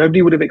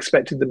nobody would have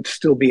expected them to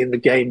still be in the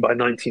game by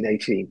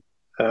 1918.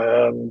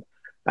 And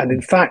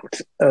in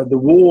fact, the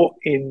war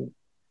in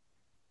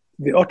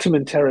the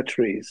Ottoman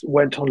territories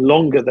went on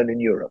longer than in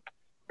Europe,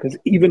 because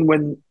even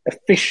when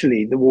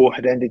officially the war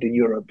had ended in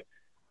Europe,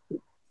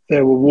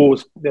 there were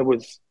wars. There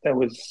was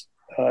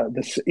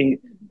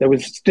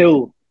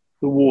still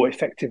the war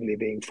effectively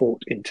being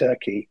fought in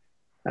Turkey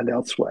and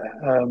elsewhere.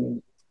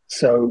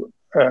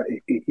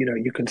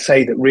 You can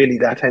say that really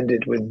that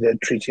ended with the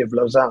Treaty of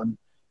Lausanne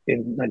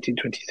in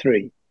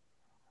 1923.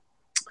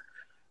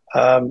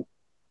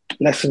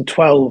 Lesson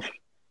 12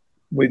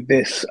 with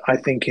this, I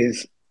think,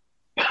 is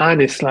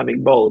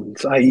pan-Islamic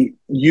bonds, i.e.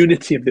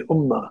 unity of the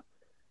Ummah.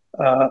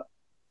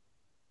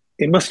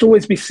 It must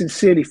always be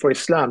sincerely for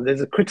Islam.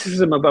 There's a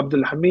criticism of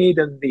Abdul Hamid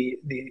and the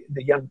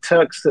Young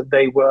Turks that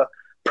they were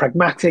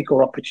pragmatic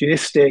or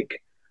opportunistic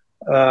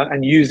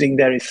and using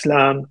their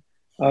Islam.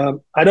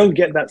 I don't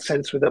get that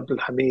sense with Abdul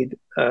Hamid.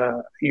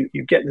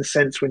 You get the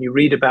sense when you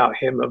read about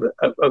him of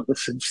a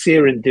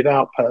sincere and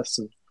devout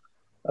person.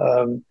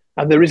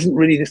 And there isn't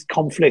really this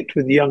conflict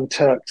with the Young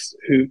Turks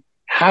who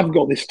have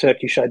got this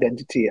Turkish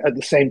identity. At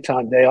the same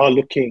time, they are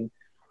looking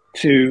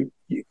to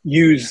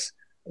use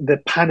the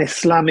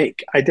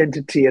pan-Islamic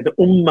identity of the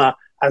Ummah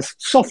as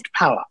soft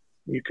power,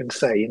 you can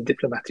say, in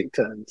diplomatic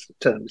terms.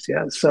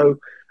 Yeah. So,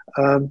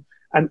 and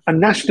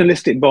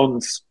nationalistic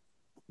bonds,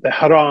 they're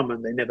haram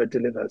and they never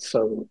deliver.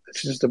 So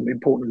it's just an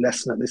important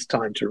lesson at this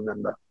time to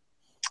remember.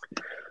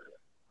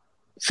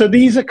 So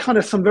these are kind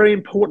of some very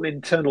important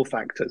internal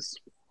factors.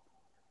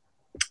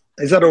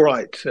 Is that all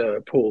right,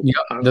 Paul? Yeah,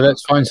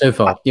 that's fine so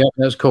far. Yeah,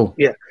 that's cool.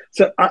 Yeah.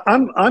 So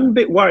I'm a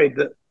bit worried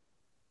that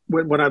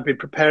when I've been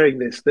preparing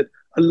this, that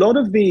a lot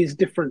of these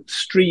different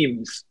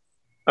streams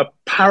are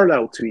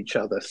parallel to each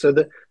other. So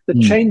the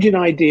change in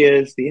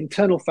ideas, the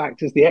internal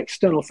factors, the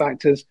external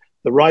factors,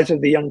 the rise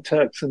of the Young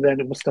Turks and then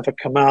Mustafa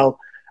Kemal,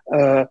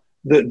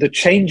 the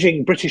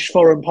changing British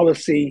foreign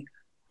policy,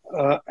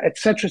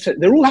 etc.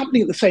 They're all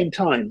happening at the same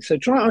time. So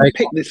try and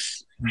unpick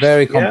this.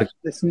 Very complicated.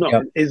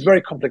 It's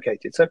very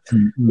complicated. So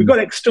we've got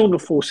external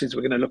forces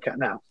we're going to look at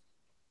now.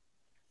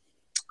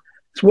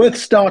 It's worth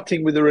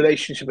starting with the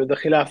relationship of the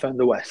Khilafah and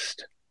the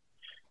West.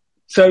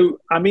 So,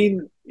 I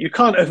mean, you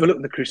can't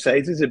overlook the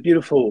Crusades. There's a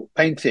beautiful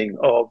painting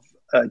of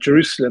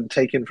Jerusalem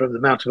taken from the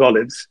Mount of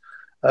Olives.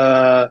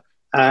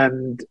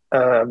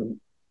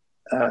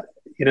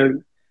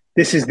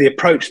 This is the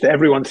approach that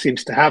everyone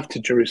seems to have to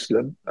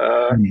Jerusalem.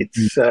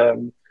 It's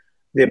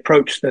the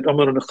approach that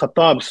Umar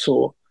al-Khattab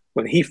saw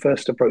when he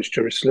first approached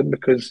Jerusalem,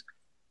 because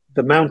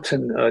the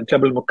mountain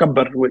Jabal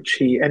Mukabbar, which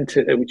he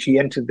entered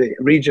the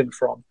region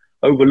from,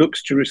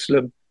 overlooks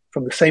Jerusalem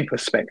from the same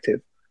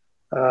perspective.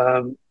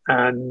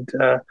 And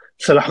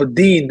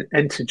Salahuddin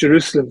entered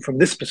Jerusalem from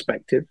this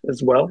perspective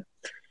as well.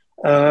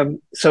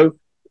 So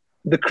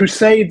the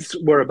Crusades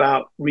were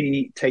about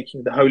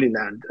retaking the Holy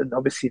Land, and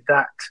obviously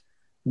that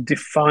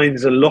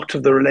defines a lot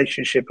of the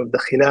relationship of the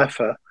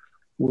Khilafah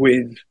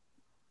with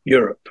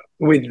Europe,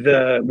 with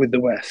the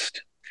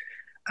West.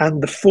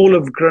 And the fall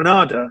of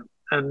Granada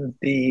and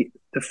the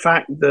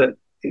fact that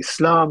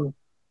Islam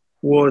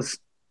was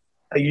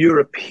a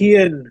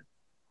European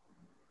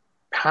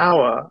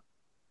power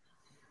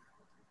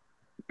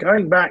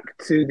going back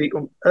to the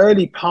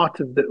early part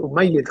of the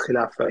Umayyad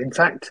Khilafah. In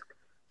fact,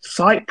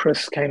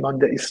 Cyprus came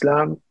under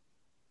Islam,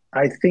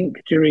 I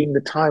think, during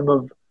the time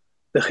of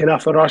the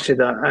Khilafah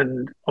Rashida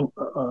and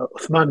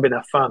Uthman bin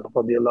Affan,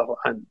 radiallahu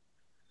anhu.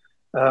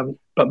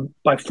 But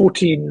by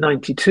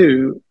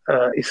 1492,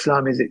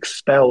 Islam is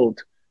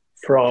expelled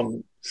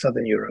from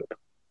Southern Europe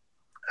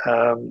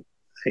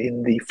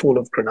in the fall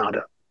of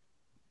Granada.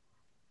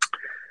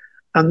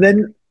 And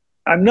then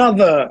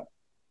another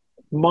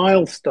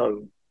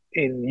milestone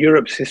in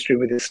Europe's history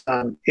with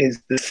Islam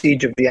is the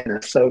Siege of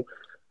Vienna. So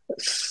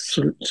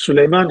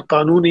Suleiman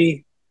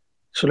Qanuni,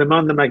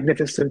 Suleiman the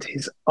Magnificent,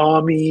 his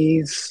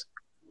armies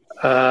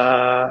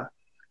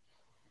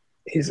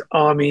his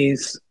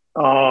armies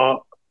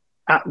are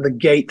at the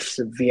gates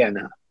of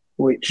Vienna,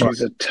 which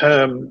is a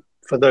term,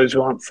 for those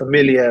who aren't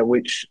familiar,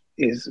 which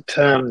is a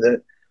term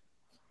that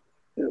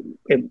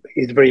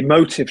is a very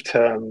emotive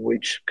term,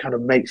 which kind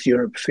of makes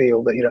Europe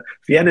feel that,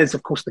 Vienna is,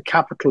 of course, the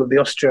capital of the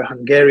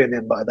Austro-Hungarian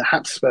Empire, the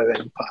Habsburg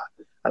Empire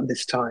at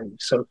this time.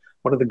 So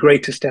one of the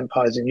greatest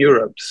empires in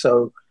Europe.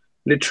 So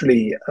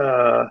literally,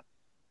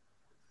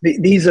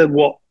 these are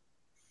what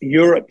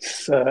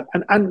Europe's,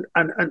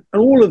 and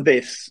all of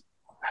this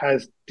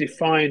has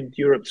defined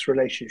Europe's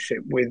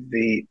relationship with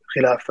the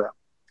Khilafah.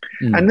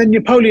 And then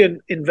Napoleon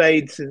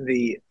invades in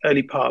the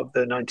early part of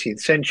the 19th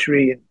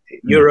century in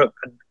Europe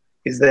and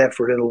is there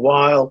for a little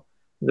while.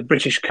 The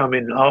British come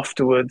in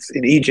afterwards,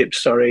 in Egypt,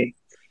 sorry.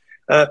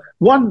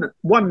 One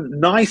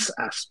nice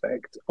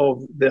aspect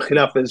of the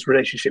Khilafah's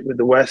relationship with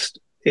the West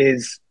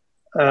is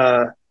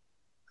a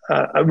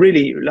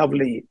really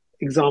lovely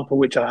example,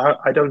 which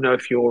I don't know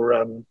if your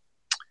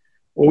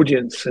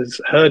audience has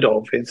heard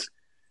of, is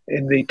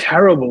in the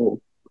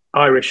terrible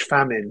Irish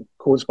famine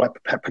caused by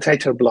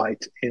potato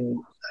blight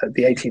in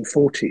the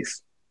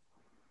 1840s.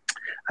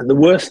 And the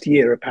worst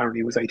year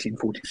apparently was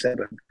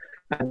 1847.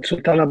 And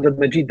Sultan Abdul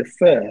Majid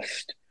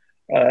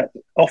I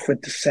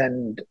offered to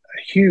send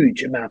a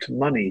huge amount of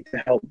money to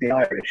help the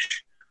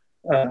Irish,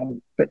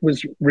 but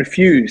was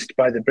refused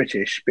by the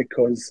British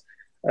because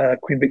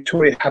Queen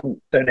Victoria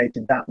hadn't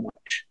donated that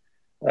much.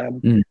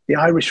 The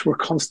Irish were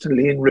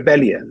constantly in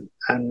rebellion,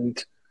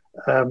 and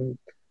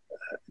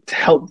to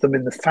help them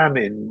in the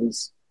famine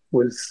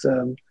was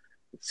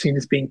seen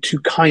as being too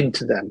kind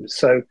to them.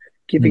 So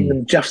giving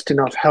them just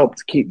enough help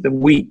to keep them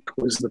weak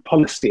was the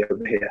policy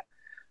over here.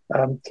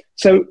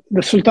 So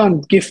the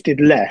Sultan gifted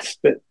less,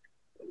 but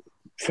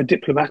for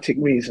diplomatic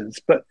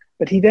reasons. But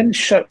he then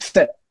sent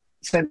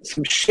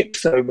some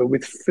ships over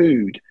with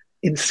food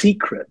in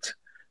secret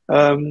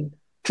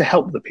to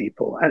help the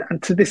people.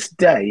 And to this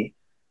day,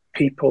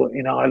 people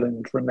in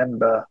Ireland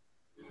remember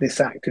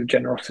this act of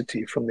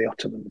generosity from the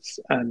Ottomans.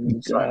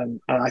 And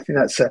I think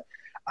that's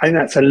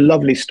a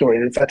lovely story.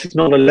 And in fact, it's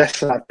not a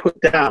lesson I've put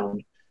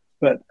down,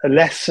 but a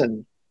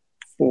lesson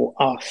for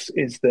us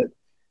is that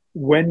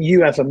when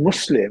you as a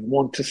Muslim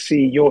want to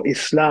see your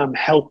Islam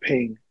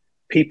helping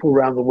people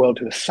around the world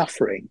who are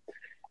suffering,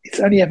 it's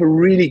only ever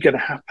really going to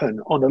happen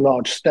on a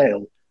large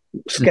scale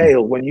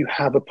when you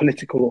have a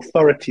political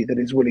authority that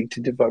is willing to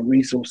devote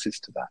resources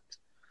to that.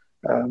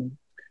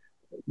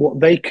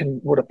 What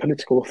a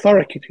political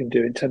authority can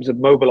do in terms of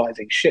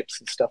mobilizing ships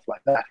and stuff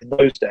like that in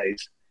those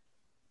days,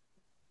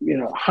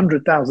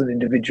 100,000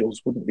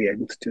 individuals wouldn't be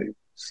able to do.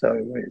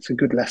 So it's a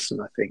good lesson,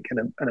 I think,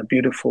 and a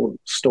beautiful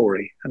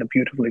story and a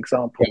beautiful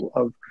example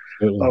of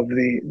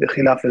the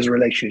Khilafah's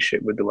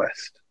relationship with the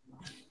West.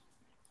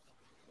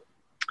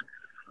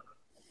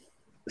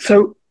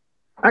 So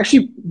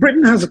actually,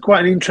 Britain has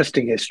quite an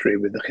interesting history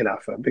with the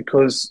Khilafah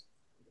because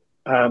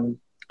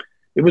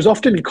it was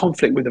often in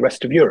conflict with the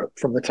rest of Europe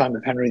from the time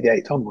of Henry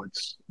VIII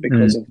onwards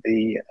because of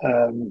the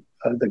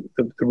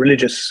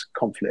religious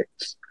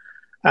conflicts.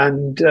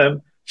 And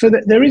so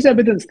there is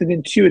evidence that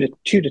in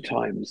Tudor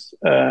times,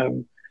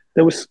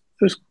 there was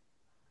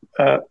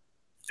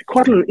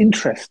quite a lot of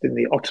interest in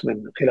the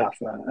Ottoman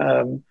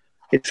Khilafah.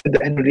 It's said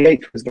that Henry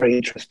VIII was very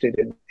interested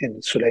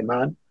in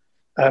Suleiman,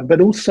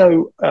 but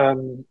also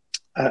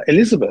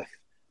Elizabeth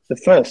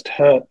I,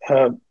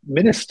 her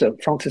minister,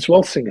 Francis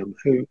Walsingham,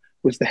 who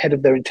was the head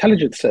of their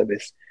intelligence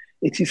service.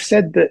 It is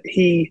said that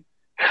he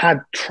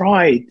had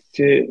tried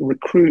to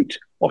recruit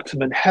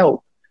Ottoman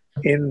help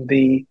in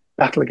the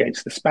battle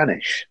against the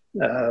Spanish.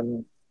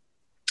 So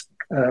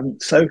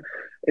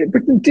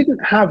Britain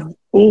didn't have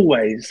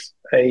always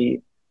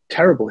a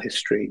terrible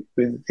history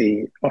with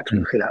the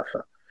Ottoman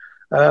Khilafah.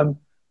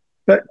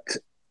 But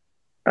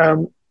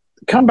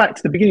come back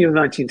to the beginning of the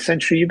 19th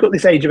century, you've got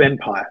this age of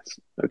empires.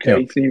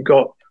 Okay, so you've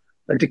got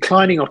a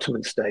declining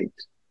Ottoman state,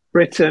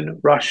 Britain,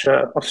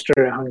 Russia,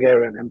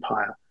 Austro-Hungarian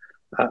Empire,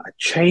 a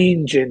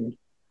change in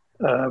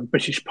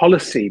British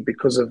policy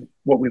because of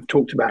what we've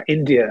talked about,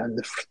 India and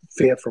the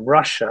fear from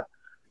Russia.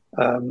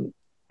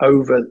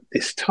 Over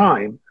this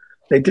time,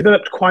 they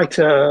developed quite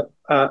a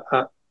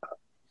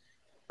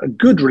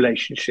good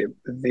relationship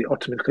with the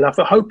Ottoman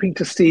Khilafah, hoping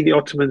to see the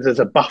Ottomans as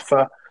a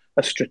buffer,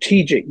 a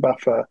strategic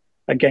buffer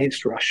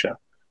against Russia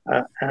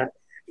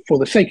for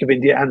the sake of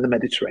India and the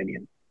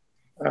Mediterranean.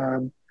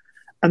 And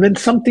then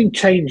something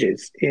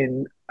changes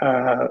in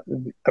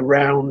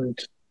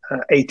around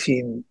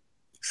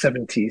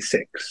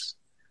 1876.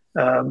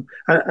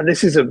 And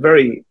this is a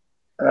very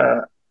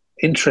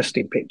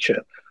interesting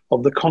picture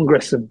of the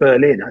Congress of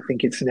Berlin. I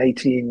think it's in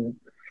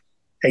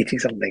 1880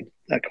 something.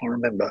 I can't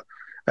remember.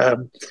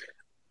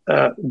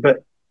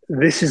 But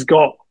this has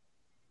got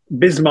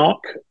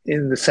Bismarck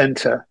in the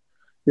center.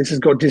 This has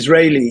got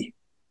Disraeli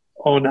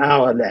on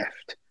our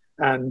left.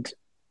 And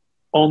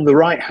on the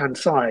right-hand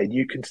side,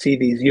 you can see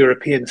these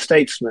European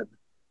statesmen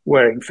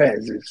wearing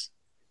fezes,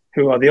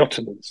 who are the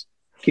Ottomans.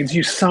 Gives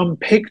you some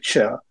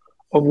picture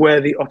of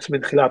where the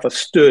Ottoman Khilafah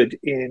stood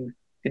in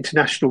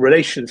international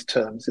relations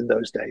terms in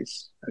those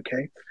days.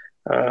 Okay,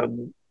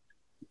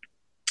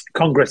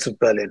 Congress of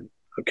Berlin.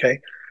 Okay,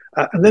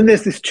 and then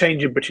there's this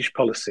change in British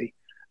policy.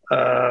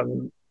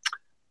 The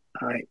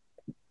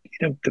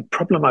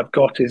problem I've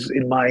got is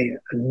in my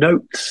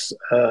notes.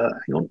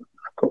 Hang on,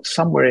 I've got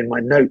somewhere in my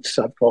notes.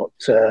 I've got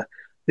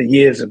the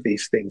years of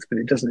these things, but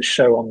it doesn't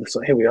show on this.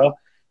 So here we are.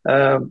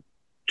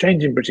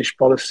 Change in British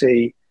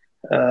policy.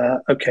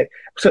 Okay,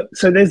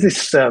 so there's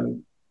this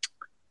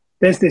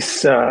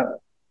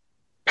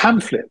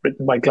pamphlet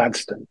written by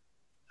Gladstone,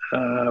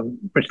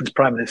 Britain's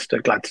Prime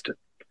Minister Gladstone,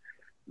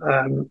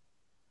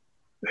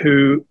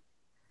 who,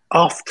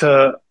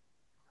 after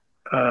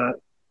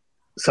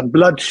some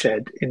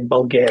bloodshed in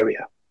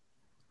Bulgaria,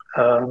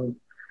 and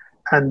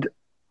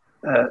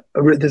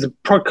there's a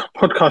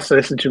podcast I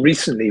listened to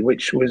recently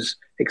which was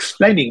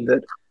explaining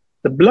that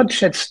the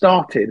bloodshed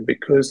started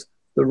because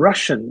the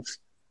Russians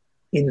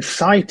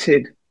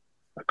incited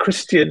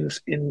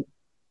Christians in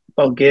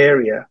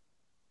Bulgaria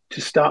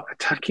to start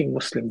attacking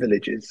Muslim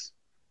villages.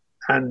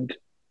 And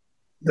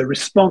the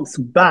response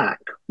back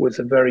was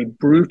a very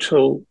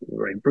brutal,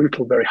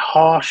 very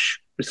harsh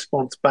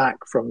response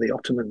back from the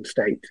Ottoman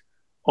state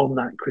on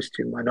that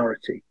Christian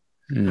minority.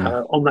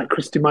 On that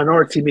Christian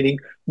minority, meaning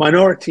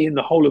minority in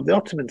the whole of the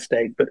Ottoman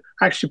state, but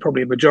actually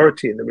probably a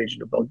majority in the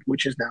region of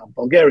which is now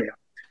Bulgaria.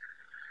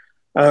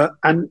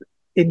 And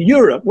in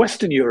Europe,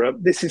 Western Europe,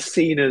 this is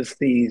seen as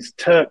these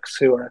Turks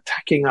who are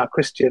attacking our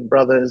Christian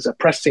brothers,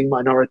 oppressing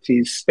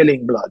minorities,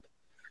 spilling blood.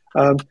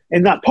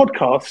 In that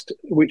podcast,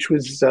 which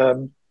was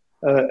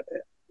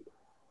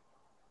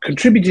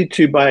contributed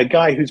to by a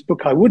guy whose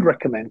book I would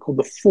recommend, called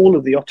The Fall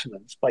of the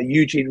Ottomans by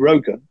Eugene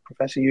Rogan,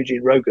 Professor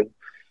Eugene Rogan.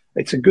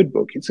 It's a good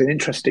book. It's an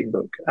interesting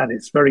book, and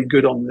it's very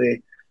good on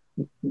the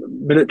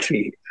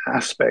military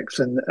aspects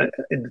and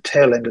in the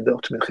tail end of the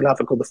Ottoman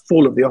Khilafah, called The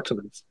Fall of the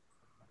Ottomans.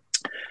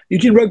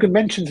 Eugene Rogan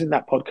mentions in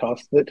that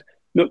podcast that,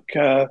 look,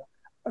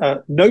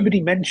 nobody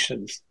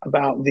mentions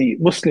about the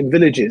Muslim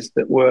villages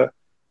that were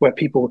where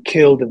people were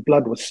killed and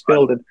blood was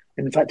spilled. And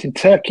in fact, in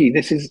Turkey,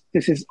 this is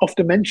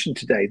often mentioned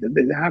today.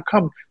 How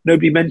come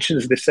nobody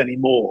mentions this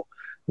anymore?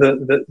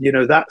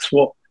 That's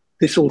what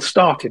this all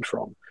started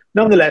from.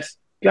 Nonetheless,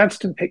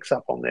 Gladstone picks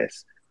up on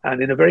this, and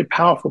in a very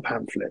powerful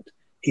pamphlet,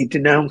 he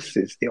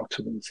denounces the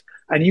Ottomans.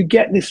 And you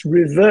get this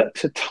revert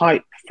to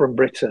type from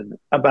Britain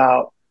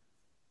about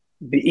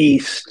the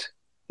East,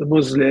 the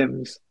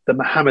Muslims, the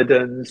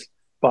Mohammedans,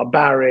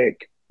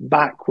 barbaric,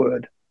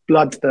 backward,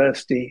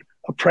 bloodthirsty,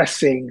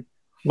 oppressing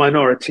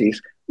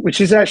minorities, which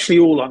is actually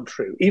all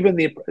untrue. Even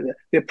the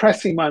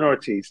oppressing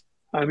minorities,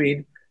 I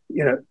mean,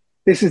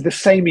 this is the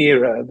same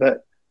era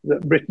that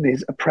Britain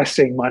is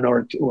oppressing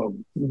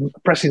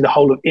oppressing the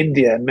whole of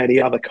India and many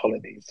other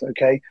colonies,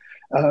 okay?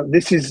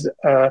 This is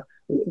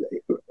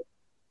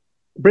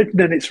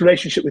Britain and its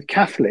relationship with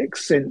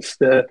Catholics since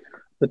the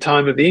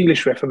time of the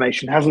English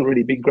Reformation hasn't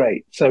really been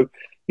great. So,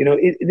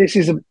 this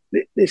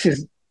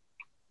is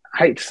I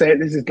hate to say it,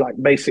 this is like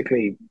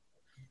basically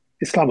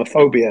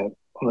Islamophobia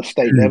on a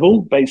state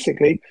level,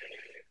 basically.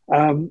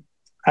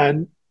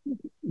 And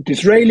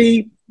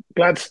Disraeli,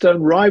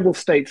 Gladstone, rival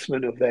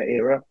statesmen of their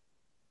era,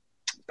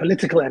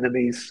 political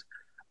enemies.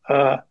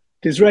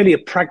 Disraeli, a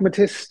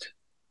pragmatist,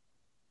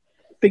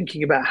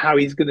 thinking about how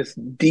he's going to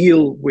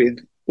deal with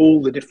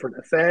all the different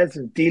affairs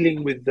and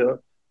dealing with the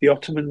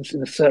Ottomans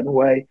in a certain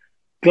way.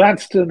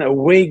 Gladstone, a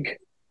Whig,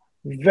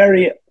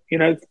 very,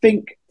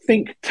 think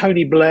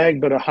Tony Blair,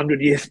 but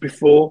 100 years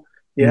before.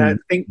 Yeah,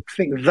 think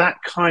that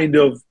kind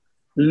of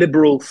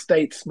liberal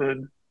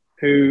statesman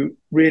who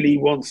really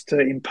wants to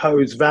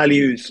impose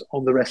values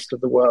on the rest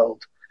of the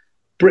world.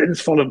 Britain's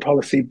foreign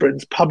policy,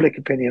 Britain's public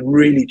opinion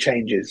really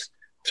changes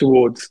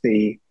towards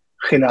the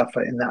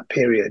Khilafah in that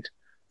period.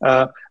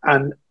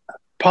 And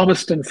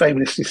Palmerston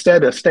famously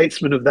said, a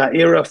statesman of that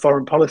era,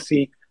 foreign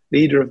policy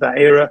leader of that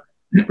era,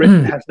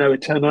 Britain has no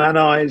eternal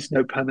allies,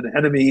 no permanent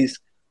enemies.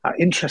 Our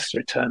interests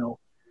are eternal.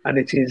 And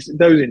it is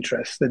those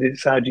interests that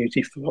it's our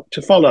duty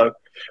to follow.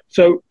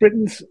 So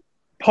Britain's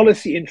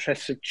policy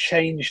interests have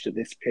changed at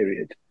this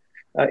period.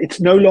 It's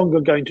no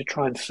longer going to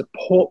try and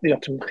support the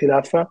Ottoman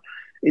Khilafah.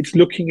 It's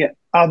looking at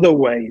other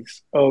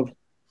ways of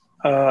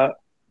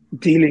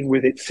dealing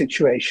with its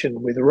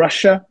situation with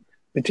Russia,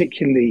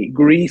 particularly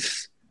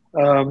Greece,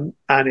 and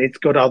it's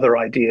got other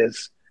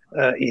ideas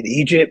in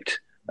Egypt,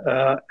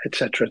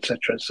 etc.,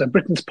 etc. So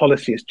Britain's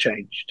policy has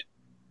changed.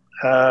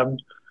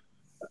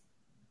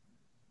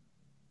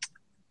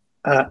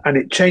 And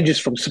it changes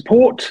from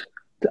support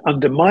to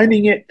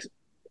undermining it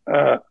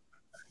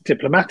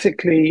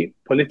diplomatically,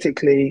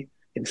 politically,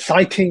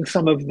 inciting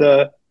some of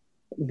the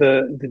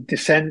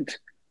dissent,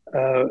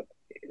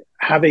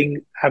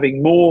 having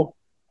more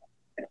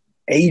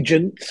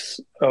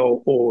agents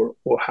or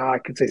how I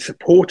could say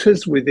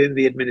supporters within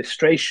the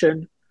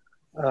administration,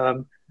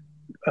 and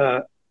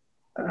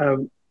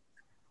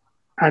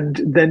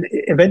then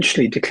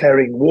eventually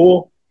declaring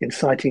war,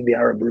 inciting the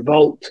Arab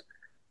Revolt,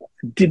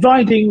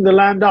 dividing the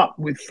land up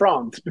with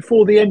France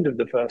before the end of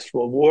the First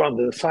World War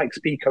under the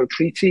Sykes-Picot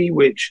Treaty,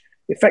 which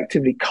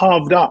effectively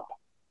carved up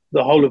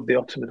the whole of the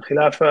Ottoman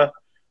Khilafah,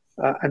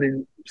 and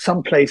in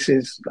some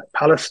places, like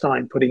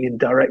Palestine, putting in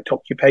direct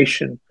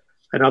occupation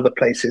and other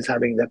places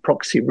having their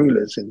proxy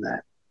rulers in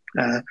there.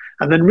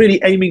 And then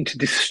really aiming to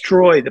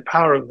destroy the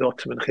power of the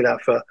Ottoman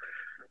Khilafah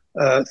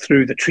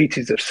through the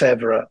treaties of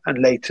Sèvres and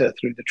later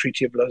through the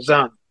Treaty of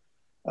Lausanne.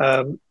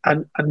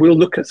 And we'll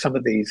look at some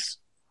of these.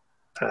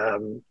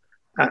 And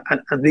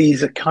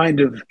these are kind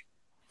of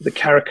the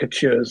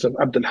caricatures of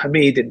Abdul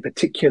Hamid in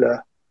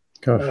particular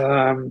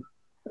that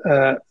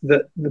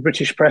the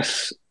British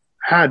press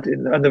had,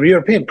 and the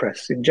European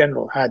press in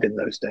general had in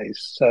those days.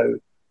 So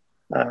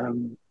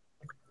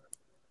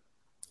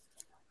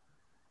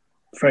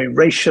very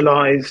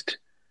racialized,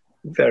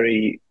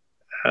 very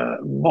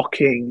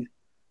mocking,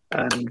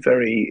 and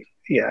very,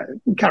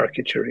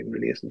 caricaturing,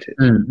 really, isn't it?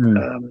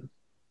 Mm-hmm.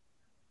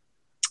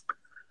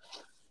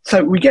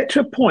 So we get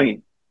to a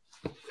point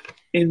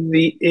in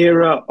the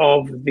era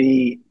of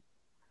the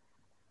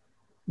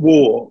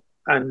war,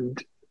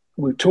 and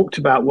we talked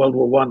about World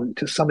War One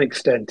to some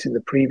extent in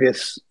the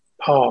previous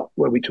part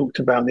where we talked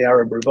about the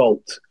Arab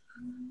Revolt,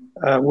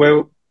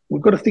 where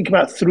we've got to think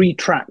about three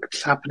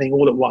tracks happening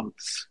all at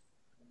once.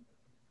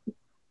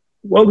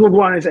 World War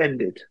One has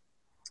ended.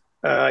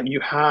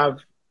 You have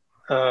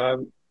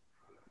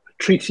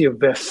Treaty of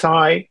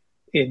Versailles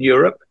in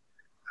Europe,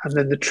 and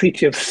then the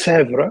Treaty of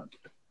Sèvres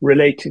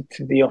related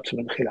to the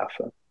Ottoman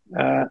Khilafah.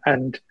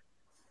 And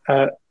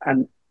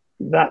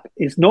that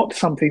is not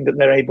something that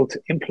they're able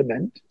to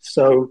implement.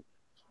 So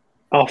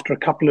after a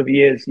couple of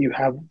years, you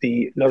have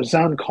the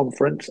Lausanne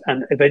Conference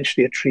and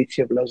eventually a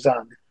Treaty of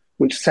Lausanne,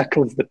 which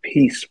settles the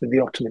peace with the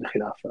Ottoman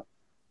Khilafah.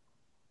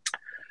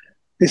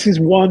 This is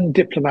one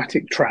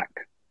diplomatic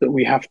track that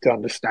we have to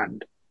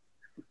understand.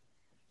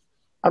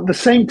 At the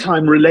same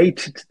time,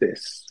 related to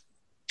this,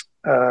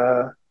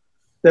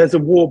 there's a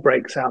war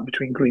breaks out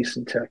between Greece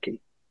and Turkey.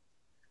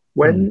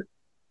 When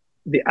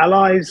the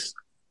Allies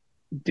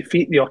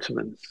defeat the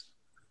Ottomans,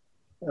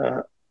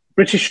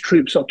 British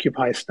troops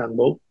occupy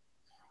Istanbul.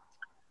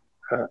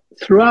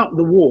 Throughout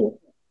the war,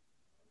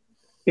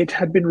 it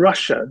had been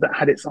Russia that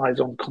had its eyes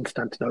on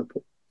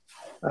Constantinople.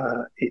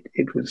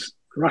 It was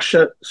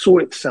Russia saw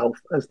itself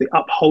as the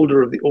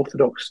upholder of the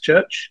Orthodox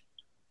Church.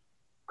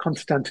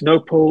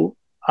 Constantinople,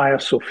 Hagia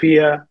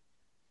Sophia,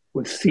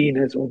 was seen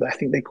as, or I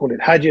think they call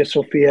it Hagia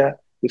Sophia,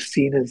 was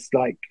seen as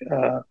like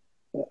the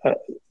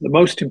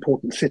most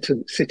important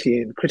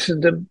city in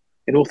Christendom,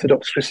 in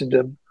Orthodox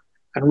Christendom,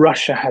 and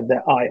Russia had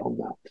their eye on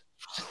that.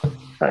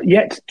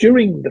 Yet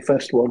during the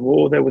First World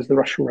War, there was the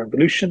Russian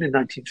Revolution in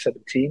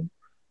 1917,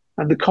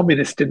 and the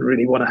communists didn't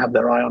really want to have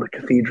their eye on a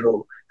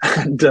cathedral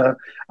and a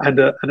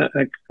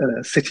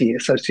city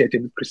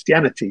associated with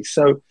Christianity.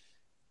 So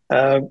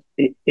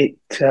it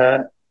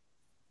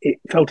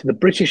fell to the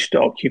British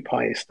to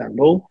occupy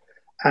Istanbul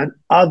and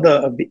other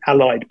of the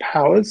Allied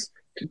powers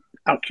to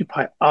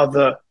occupy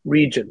other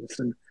regions.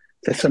 And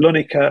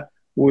Thessalonica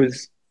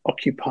was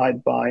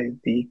occupied by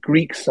the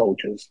Greek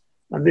soldiers.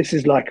 And this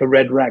is like a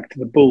red rag to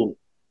the bull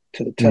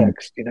to the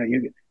Turks. You know,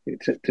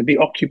 to be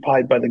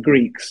occupied by the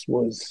Greeks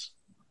was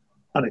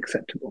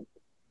unacceptable.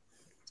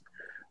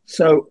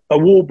 So a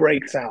war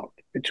breaks out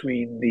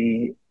between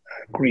the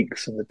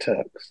Greeks and the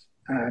Turks.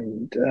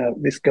 And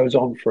this goes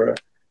on for a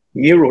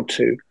year or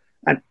two.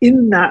 And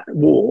in that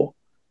war,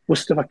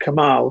 Mustafa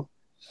Kemal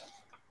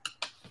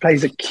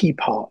plays a key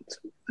part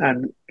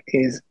and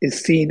is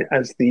seen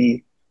as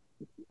the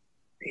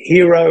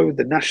hero,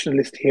 the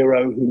nationalist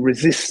hero who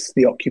resists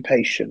the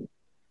occupation.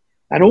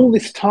 And all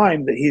this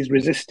time that he's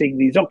resisting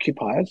these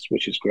occupiers,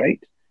 which is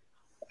great,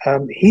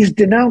 he's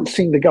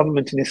denouncing the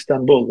government in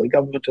Istanbul, the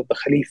government of the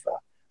Khalifa,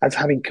 as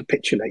having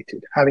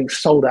capitulated, having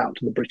sold out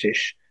to the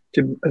British,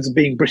 as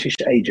being British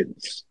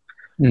agents.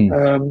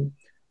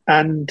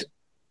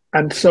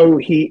 And so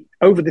he,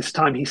 over this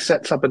time, he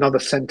sets up another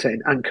center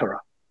in Ankara,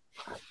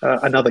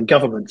 another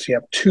government. So you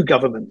have two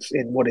governments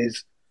in what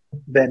is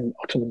then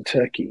Ottoman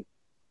Turkey.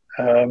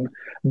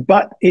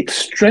 But it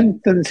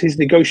strengthens his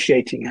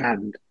negotiating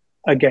hand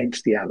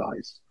against the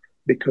Allies,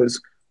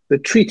 because the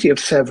Treaty of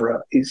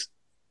Sèvres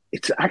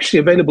it's actually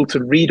available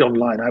to read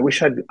online. I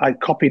wish I'd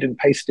copied and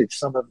pasted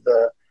some of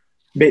the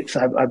bits.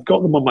 I've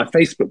got them on my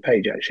Facebook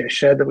page, actually. I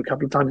shared them a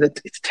couple of times.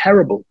 It's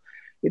terrible.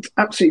 It's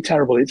absolutely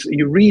terrible.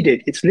 You read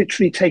it, it's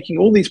literally taking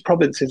all these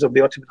provinces of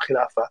the Ottoman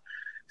Khilafah,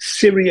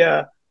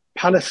 Syria,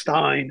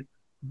 Palestine,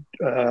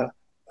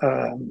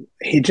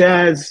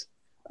 Hijaz,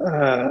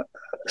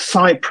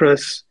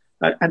 Cyprus,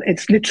 and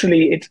it's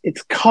literally,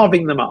 it's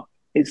carving them up.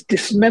 It's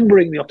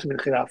dismembering the Ottoman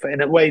Khilafah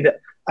in a way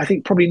that I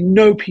think probably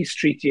no peace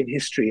treaty in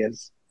history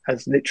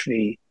has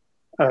literally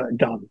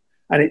done.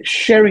 And it's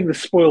sharing the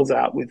spoils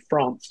out with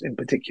France in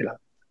particular.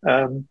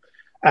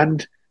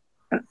 And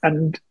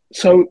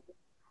so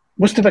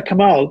Mustafa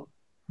Kemal,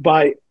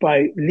 by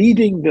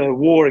leading the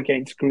war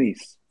against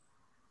Greece,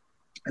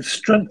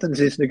 strengthens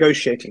his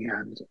negotiating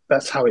hand.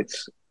 That's how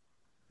it's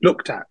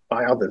looked at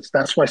by others.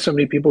 That's why so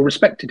many people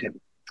respected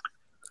him.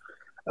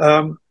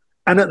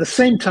 And at the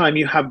same time,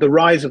 you have the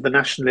rise of the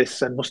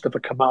nationalists and Mustafa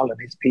Kemal and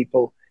his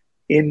people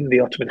in the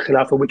Ottoman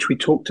Khilafah, which we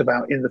talked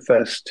about in the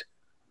first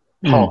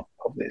part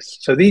of this.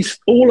 So these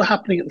all are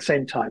happening at the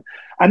same time.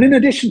 And in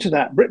addition to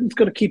that, Britain's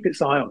got to keep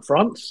its eye on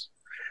France.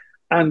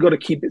 and got to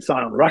keep its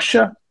eye on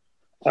Russia,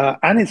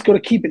 and it's got to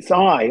keep its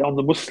eye on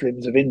the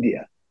Muslims of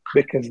India,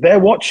 because they're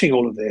watching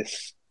all of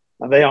this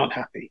and they aren't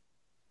happy.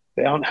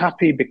 They aren't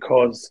happy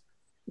because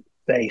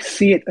they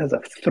see it as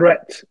a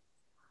threat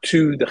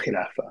to the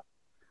Khilafah.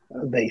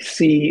 They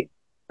see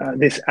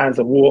this as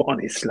a war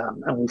on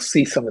Islam, and we'll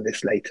see some of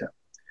this later.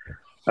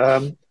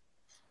 The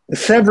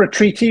Sèvres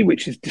Treaty,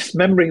 which is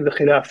dismembering the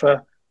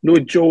Khilafah,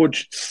 Lloyd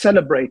George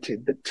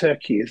celebrated that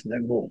Turkey is no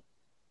more.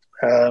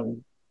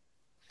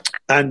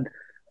 And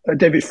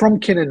David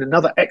Fromkin, in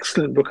another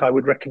excellent book I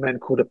would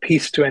recommend called A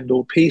Peace to End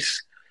All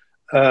Peace,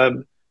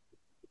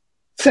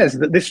 says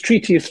that this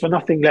treaty is for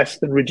nothing less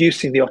than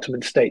reducing the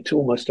Ottoman state to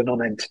almost a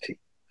non-entity.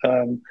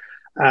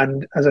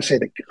 And as I say,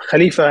 the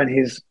Khalifa and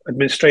his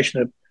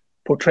administration are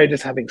portrayed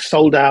as having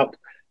sold out,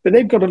 but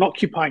they've got an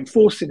occupying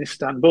force in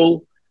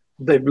Istanbul.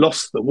 They've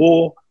lost the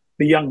war.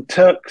 The Young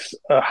Turks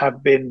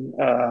have been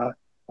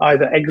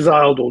either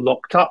exiled or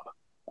locked up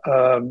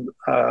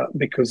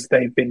because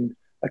they've been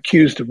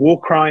accused of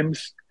war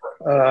crimes.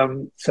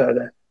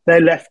 So they're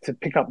left to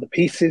pick up the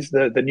pieces,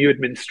 the new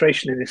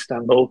administration in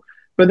Istanbul,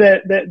 but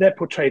they're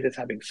portrayed as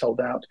having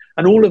sold out.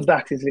 And all of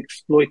that is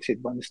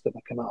exploited by Mustafa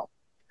Kemal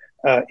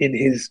in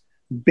his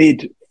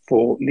bid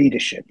for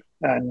leadership.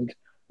 And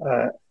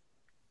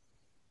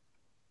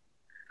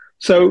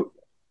so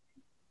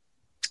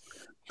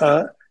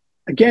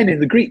again, in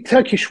the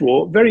Greek-Turkish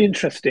War, very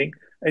interesting.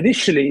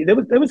 Initially, there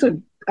was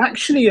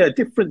actually a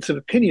difference of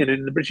opinion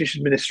in the British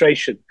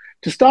administration.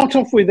 To start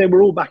off with, they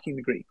were all backing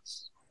the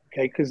Greeks,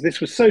 okay, because this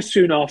was so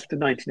soon after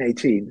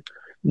 1918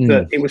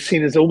 that it was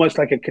seen as almost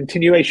like a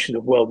continuation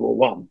of World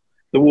War I.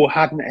 The war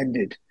hadn't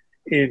ended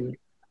in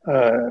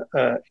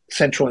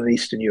Central and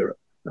Eastern Europe,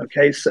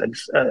 okay, so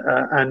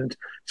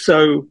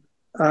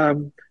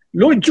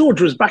Lloyd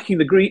George was backing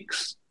the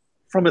Greeks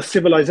from a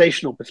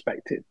civilizational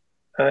perspective.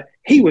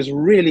 He was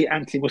really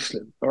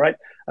anti-Muslim, all right?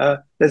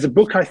 There's a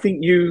book I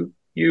think you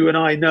and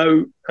I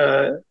know,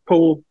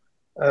 Paul,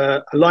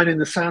 A Line in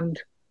the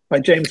Sand by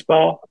James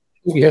Barr.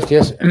 Yes.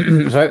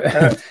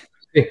 So,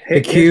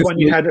 here's one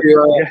you had.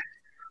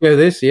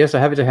 This, yes, I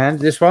have it to hand.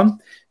 This one,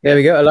 there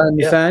we go. A Line in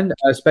the Sand.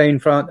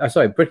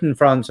 Britain,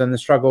 France, and the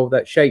struggle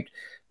that shaped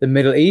the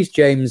Middle East.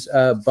 James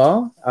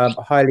Barr,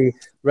 highly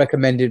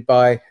recommended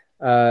by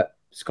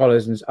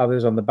scholars and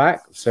others on the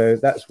back. So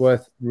that's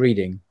worth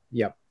reading.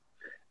 Yep.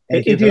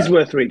 It is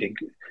worth reading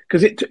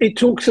because it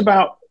talks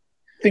about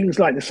things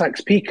like the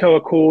Sykes-Picot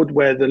Accord,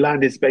 where the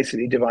land is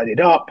basically divided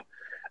up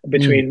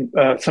between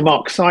Sir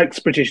Mark Sykes,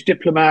 British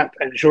diplomat,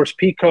 and Georges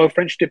Picot,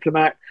 French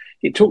diplomat.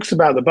 It talks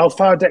about the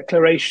Balfour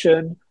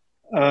Declaration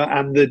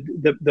and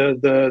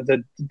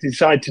the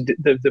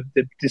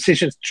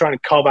decisions to try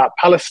and carve out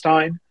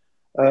Palestine,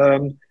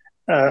 and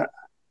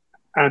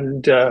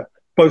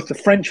both the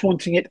French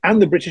wanting it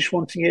and the British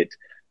wanting it.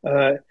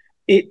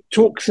 It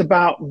talks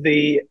about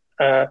the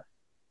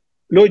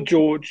Lloyd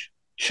George,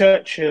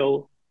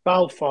 Churchill,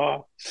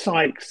 Balfour,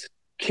 Sykes,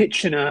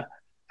 Kitchener,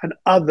 and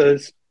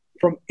others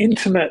from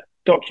intimate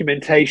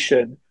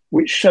documentation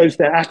which shows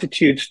their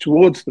attitudes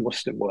towards the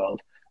Muslim world.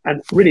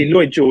 And really,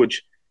 Lloyd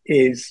George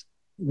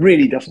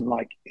really doesn't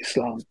like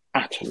Islam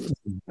at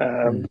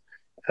all.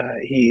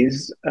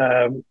 He's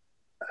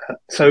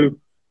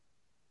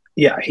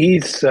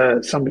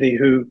somebody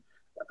who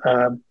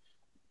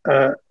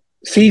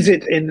sees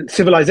it in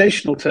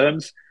civilizational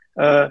terms.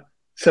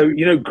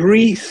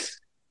 Greece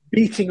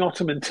beating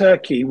Ottoman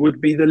Turkey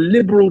would be the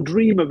liberal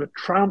dream of a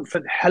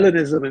triumphant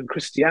Hellenism and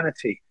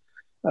Christianity.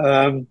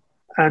 But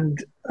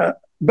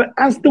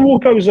as the war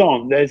goes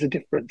on, there's a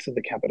difference in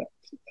the cabinet.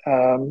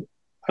 And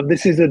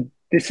this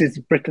is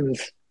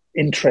Britain's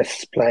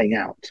interests playing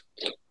out.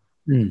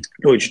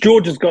 Lloyd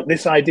George has got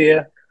this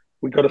idea: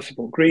 we've got to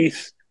support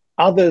Greece.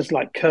 Others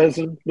like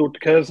Curzon,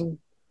 Lord Curzon,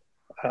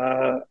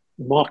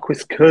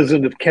 Marquis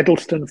Curzon of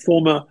Kedleston,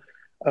 former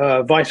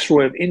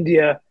Viceroy of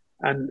India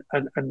and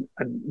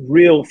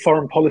real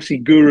foreign policy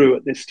guru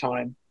at this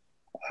time,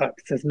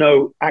 says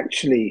no,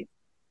 actually,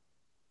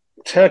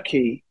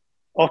 Turkey,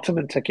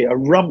 Ottoman Turkey, a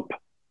rump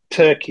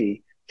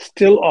Turkey,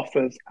 still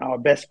offers our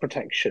best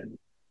protection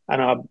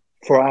and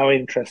for our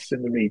interests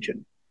in the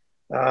region.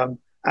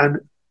 And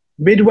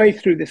midway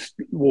through this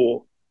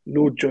war,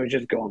 Lord George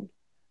has gone.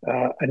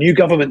 A new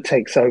government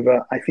takes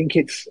over. I think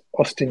it's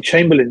Austen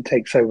Chamberlain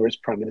takes over as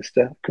Prime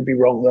Minister. Could be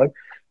wrong, though.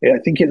 Yeah, I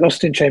think it's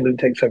Austen Chamberlain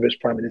takes over as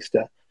Prime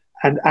Minister.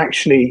 And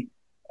actually,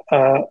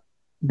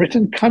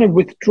 Britain kind of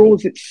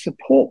withdraws its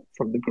support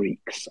from the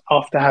Greeks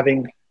after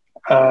having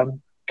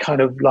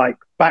kind of like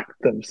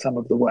backed them some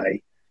of the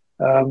way.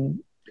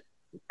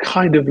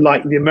 Kind of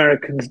like the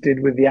Americans did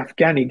with the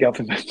Afghani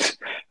government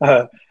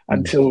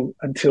until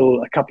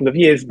a couple of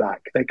years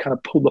back. They kind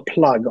of pulled the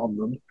plug on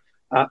them.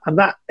 And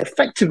that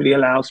effectively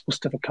allows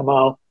Mustafa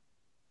Kemal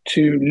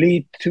to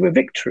lead to a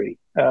victory,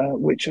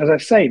 which, as I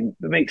say,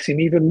 makes him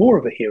even more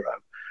of a hero.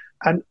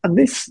 And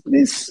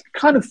this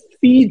kind of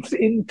feeds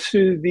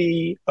into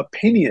the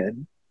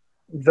opinion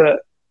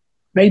that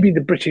maybe the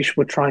British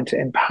were trying to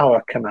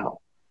empower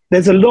Kemal.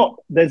 There's a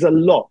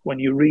lot when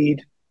you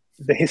read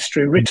the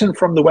history written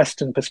from the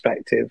Western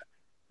perspective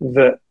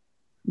that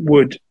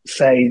would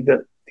say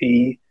that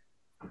the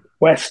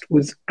West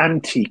was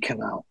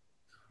anti-Kemal.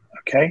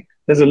 Okay,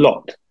 there's a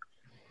lot.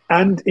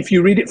 And if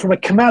you read it from a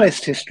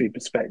Kemalist history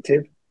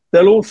perspective,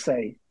 they'll all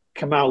say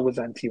Kemal was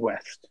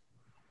anti-West.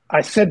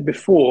 I said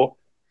before,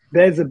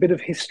 there's a bit of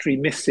history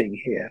missing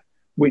here,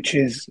 which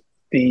is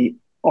the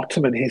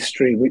Ottoman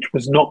history, which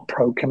was not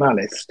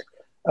pro-Kemalist.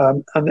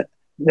 And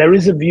there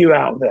is a view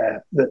out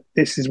there that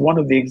this is one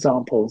of the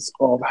examples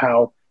of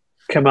how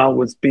Kemal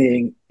was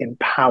being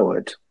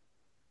empowered.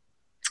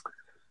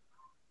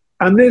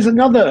 And there's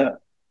another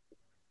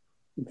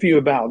view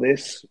about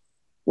this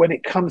when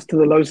it comes to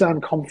the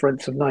Lausanne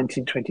Conference of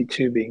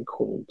 1922 being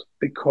called,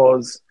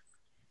 because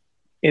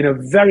in a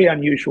very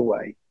unusual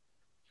way,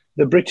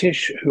 the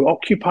British who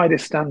occupied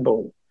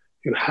Istanbul,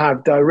 who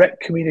have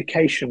direct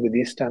communication with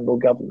the Istanbul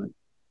government,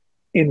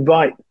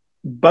 invite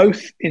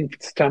both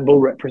Istanbul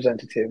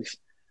representatives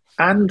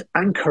and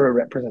Ankara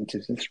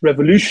representatives, this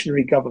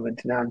revolutionary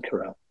government in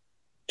Ankara,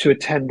 to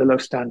attend the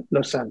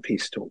Lausanne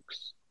peace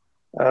talks.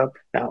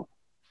 Now,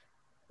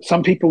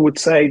 some people would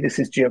say this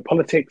is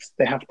geopolitics.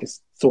 They have to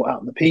sort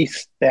out the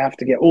peace. They have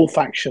to get all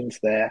factions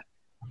there.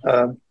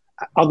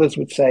 Others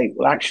would say,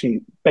 well,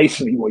 actually,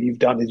 basically what you've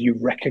done is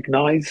you've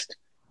recognized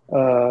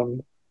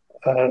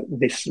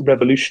this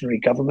revolutionary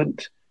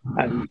government,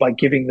 and by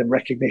giving them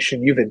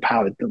recognition, you've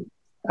empowered them.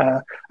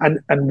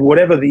 And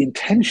whatever the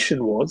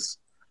intention was,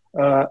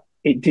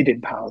 it did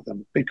empower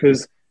them,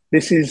 because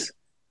this is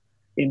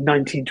in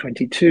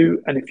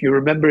 1922. And if you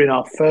remember in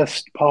our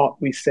first part,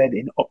 we said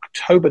in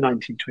October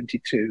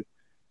 1922,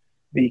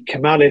 the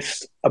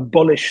Kemalists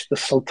abolished the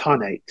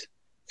Sultanate.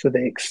 So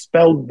they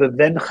expelled the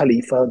then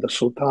Khalifa, the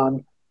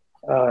Sultan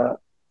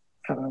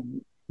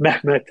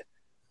Mehmet.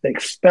 They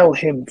expel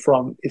him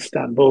from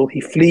Istanbul.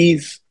 He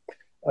flees,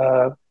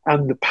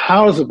 and the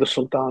powers of the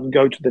Sultan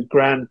go to the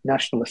Grand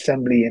National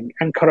Assembly in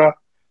Ankara,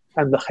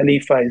 and the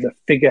Khalifa is a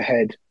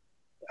figurehead,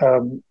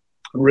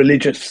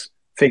 religious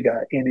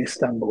figure in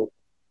Istanbul.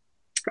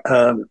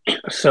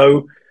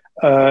 So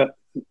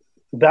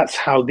that's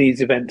how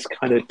these events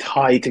kind of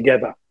tie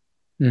together.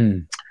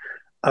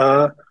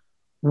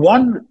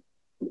 One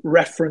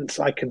reference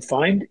I can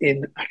find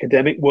in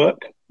academic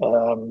work,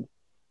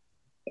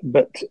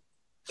 but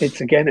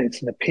it's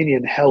an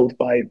opinion held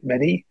by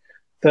many,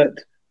 that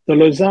the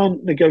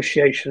Lausanne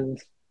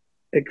negotiations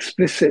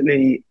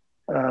explicitly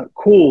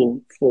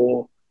call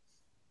for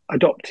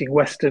adopting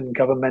Western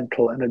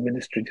governmental and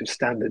administrative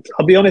standards.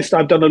 I'll be honest,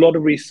 I've done a lot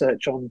of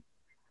research on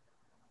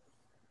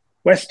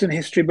Western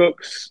history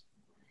books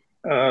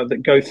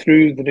that go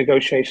through the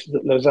negotiations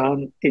at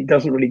Lausanne. It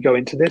doesn't really go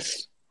into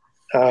this.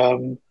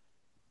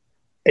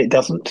 It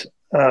doesn't.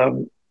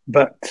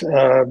 But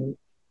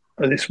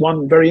this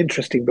one very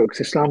interesting book,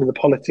 Islam and the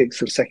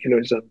Politics of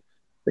Secularism,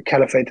 The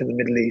Caliphate in the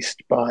Middle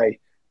East, by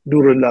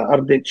Nurullah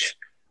Ardich,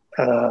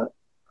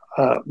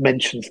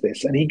 mentions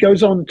this. And he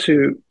goes on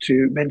to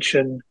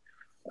mention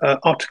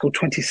Article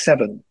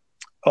 27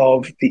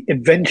 of the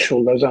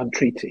eventual Lausanne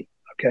Treaty.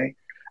 Okay.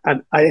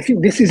 And I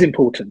think this is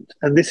important.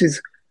 And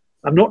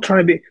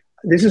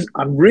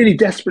I'm really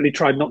desperately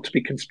trying not to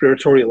be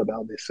conspiratorial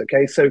about this.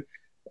 Okay. So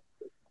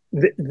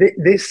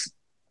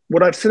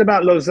what I've said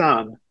about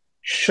Lausanne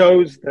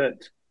shows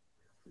that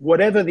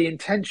whatever the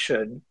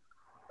intention,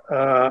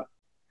 Kemal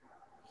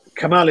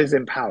is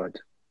empowered.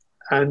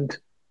 And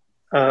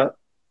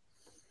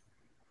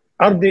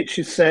Ardich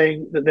is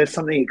saying that there's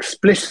something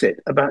explicit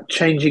about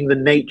changing the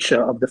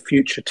nature of the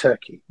future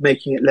Turkey,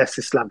 making it less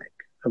Islamic.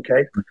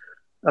 Okay.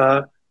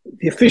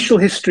 The official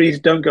histories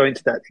don't go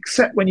into that,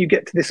 except when you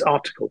get to this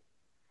article,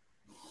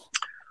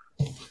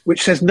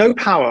 which says no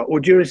power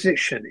or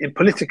jurisdiction in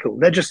political,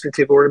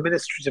 legislative, or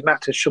administrative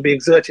matters shall be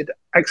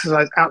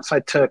exercised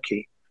outside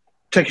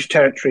Turkish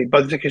territory by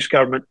the Turkish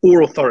government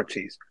or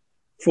authorities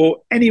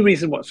for any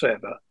reason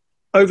whatsoever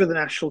over the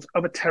nationals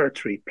of a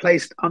territory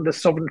placed under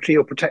sovereignty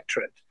or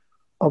protectorate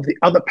of the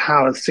other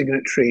powers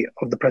signatory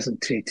of the present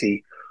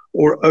treaty,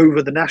 or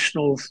over the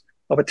nationals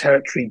of a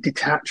territory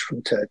detached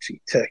from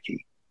Turkey.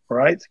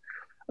 Right?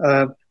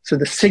 So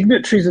the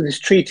signatories of this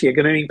treaty are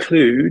going to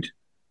include,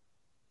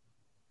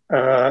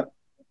 the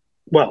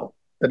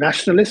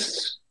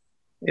nationalists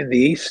in the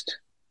East,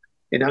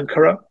 in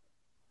Ankara.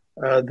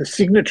 The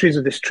signatories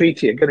of this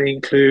treaty are going to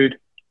include,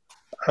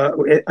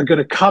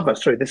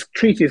 this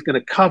treaty is going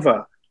to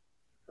cover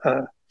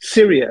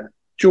Syria,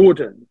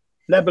 Jordan,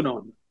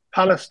 Lebanon,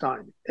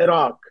 Palestine,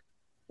 Iraq,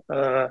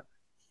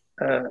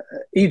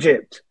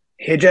 Egypt,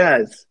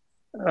 Hijaz,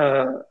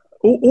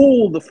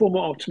 all the former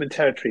Ottoman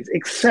territories,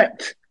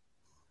 except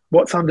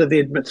what's under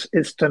the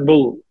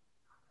Istanbul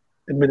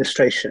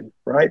administration,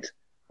 right?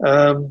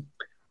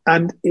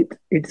 And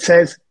it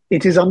says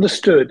it is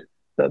understood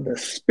that the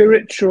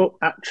spiritual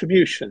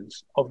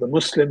attributions of the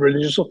Muslim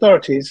religious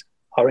authorities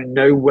are in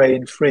no way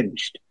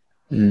infringed.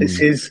 This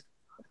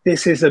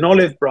is an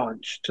olive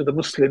branch to the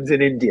Muslims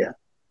in India.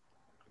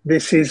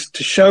 This is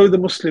to show the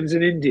Muslims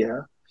in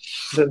India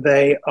that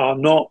they are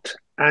not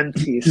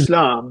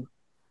anti-Islam.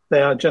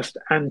 They are just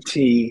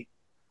anti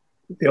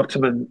the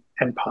Ottoman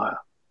Empire,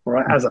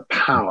 right, as a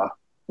power,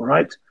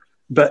 right?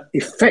 But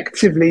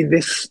effectively,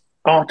 this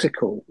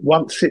article,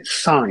 once it's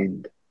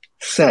signed,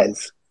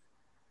 says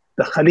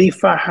the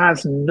Khalifa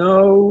has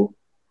no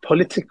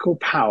political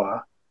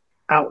power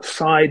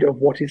outside of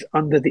what is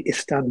under the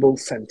Istanbul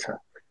Center.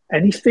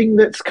 Anything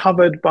that's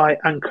covered by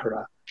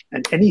Ankara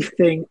and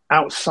anything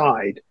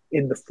outside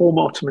in the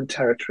former Ottoman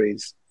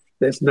territories,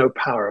 there's no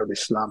power of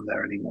Islam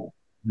there anymore.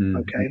 Mm-hmm.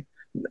 Okay,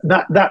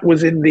 that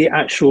was in the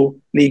actual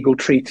legal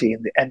treaty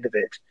in the end of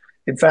it.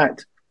 In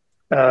fact,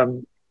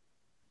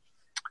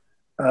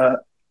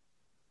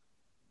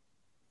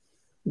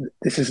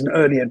 this is an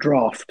earlier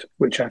draft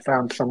which I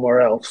found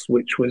somewhere else,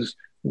 which was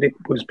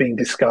being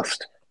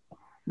discussed.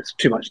 It's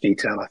too much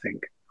detail, I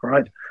think. All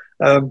right.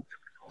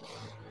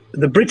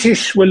 The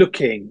British were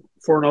looking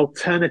for an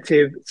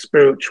alternative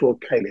spiritual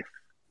caliph,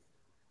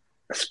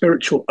 a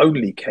spiritual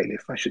only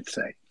caliph, I should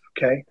say.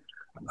 Okay.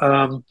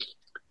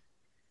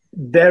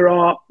 There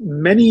are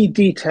many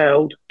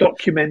detailed,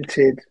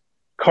 documented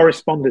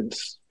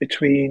correspondence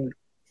between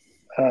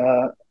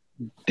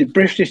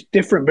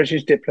different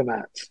British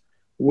diplomats,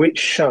 which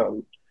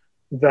show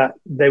that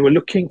they were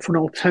looking for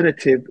an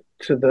alternative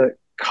to the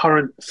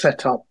current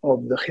setup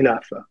of the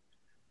Khilafah.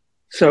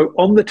 So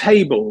on the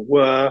table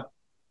were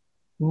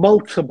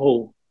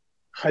multiple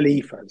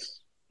Khalifas.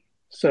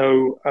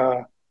 So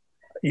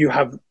you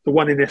have the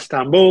one in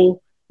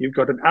Istanbul, you've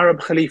got an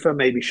Arab Khalifa,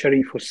 maybe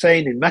Sharif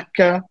Hussein in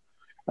Mecca.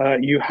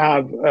 You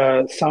have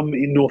some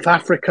in North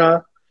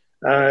Africa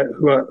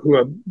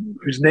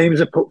whose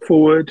names are put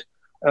forward.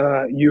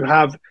 You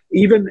have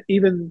even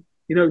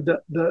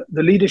the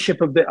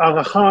leadership of the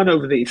Agha Khan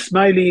over the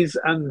Ismailis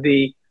and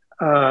the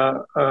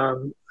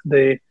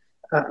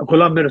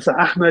Ghulam Mirza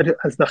Ahmad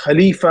as the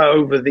Khalifa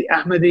over the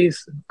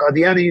Ahmadis,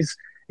 Qadianis,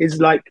 is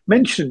like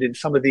mentioned in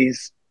some of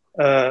these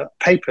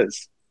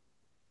papers.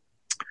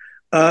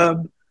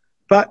 And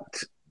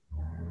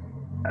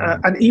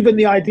even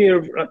the idea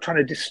of trying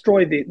to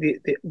destroy the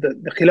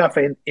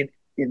Khilafah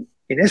in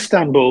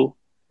Istanbul,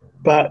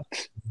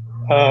 but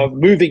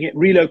moving it,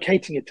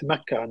 relocating it to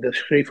Mecca under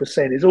Sharif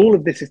Hussein, all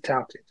of this is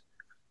touted.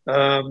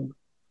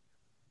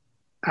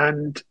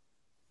 And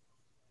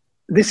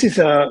this is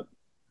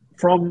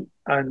from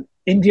an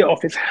India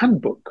Office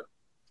handbook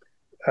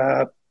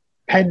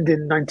penned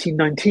in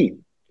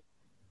 1919.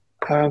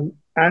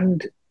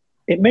 And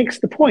it makes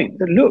the point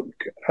that, look,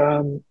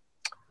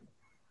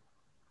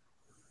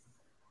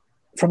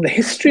 from the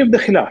history of the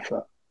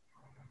Khilafah,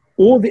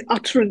 all the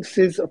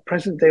utterances of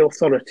present-day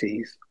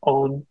authorities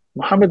on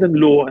Muhammadan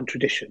law and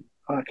tradition,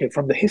 okay,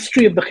 from the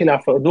history of the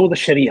Khilafah, nor the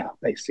Sharia,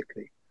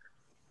 basically,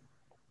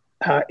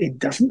 it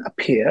doesn't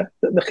appear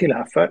that the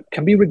Khilafah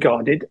can be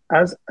regarded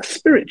as a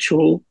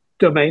spiritual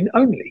domain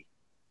only,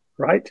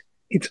 right?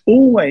 It's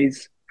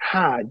always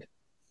had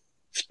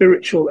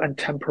spiritual and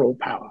temporal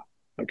power,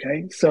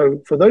 okay?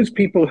 So for those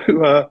people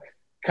who are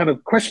kind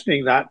of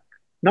questioning that,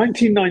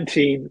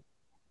 1919,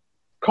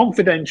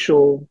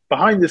 confidential,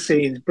 behind the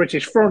scenes,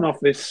 British Foreign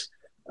Office,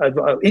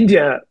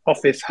 India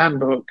Office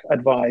handbook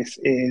advice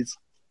is,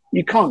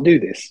 you can't do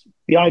this.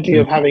 The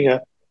idea of having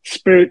a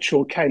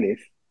spiritual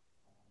caliph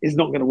is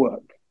not going to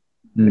work.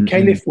 The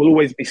caliph will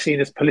always be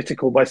seen as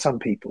political by some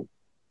people.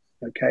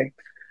 Okay.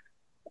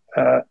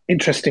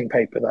 Interesting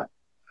paper, that.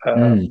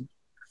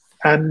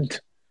 And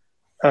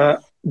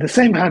the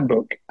same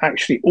handbook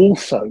actually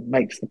also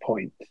makes the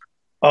point,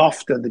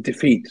 after the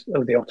defeat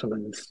of the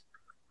Ottomans,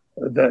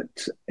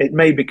 that it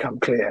may become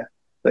clear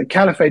that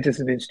caliphate as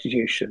an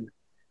institution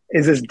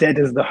is as dead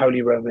as the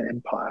Holy Roman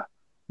Empire.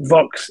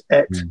 Vox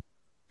et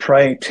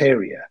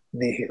praeterea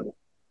nihil,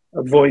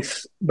 a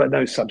voice but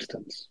no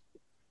substance.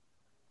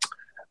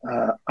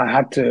 I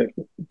had to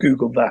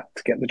Google that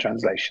to get the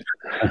translation.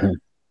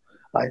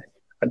 I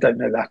don't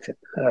know Latin.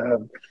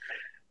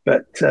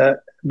 But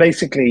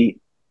basically,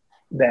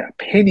 their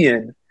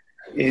opinion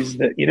is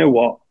that, you know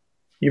what,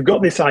 you've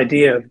got this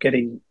idea of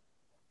getting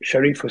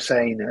Sharif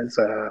Hussein as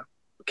a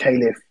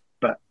caliph,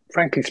 but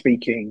frankly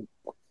speaking,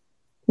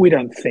 we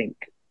don't think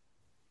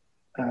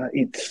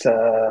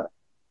the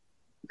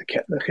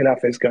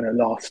Khilafah is going to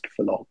last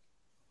for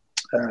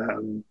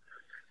long.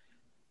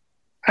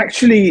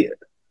 Actually,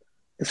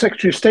 the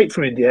Secretary of State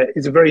for India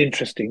is a very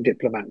interesting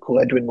diplomat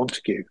called Edwin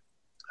Montagu.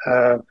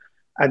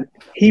 And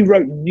he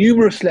wrote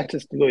numerous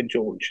letters to Lloyd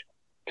George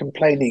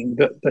complaining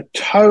that the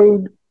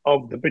tone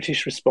of the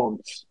British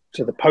response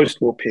to the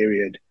post-war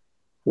period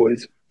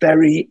was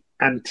very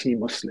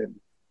anti-Muslim,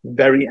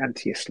 very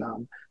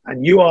anti-Islam.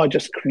 And you are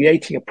just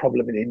creating a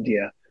problem in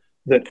India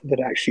that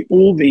actually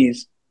all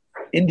these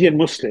Indian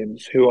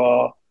Muslims who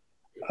are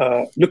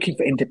looking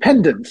for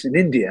independence in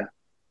India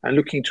and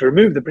looking to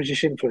remove the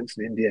British influence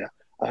in India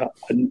are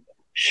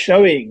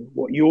showing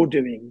what you're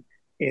doing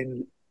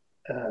in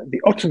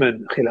the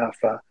Ottoman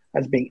Khilafah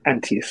as being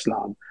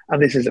anti-Islam.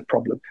 And this is a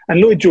problem. And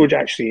Lloyd George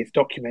actually is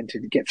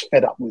documented, gets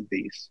fed up with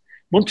these.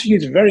 Montagu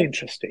is very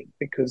interesting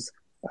because,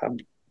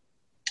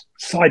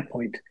 side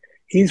point,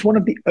 he's one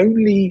of the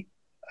only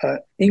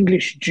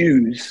English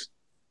Jews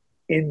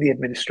in the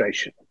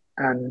administration.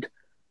 And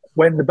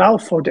when the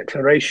Balfour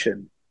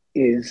Declaration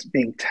is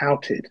being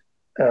touted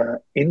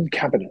in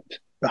cabinet,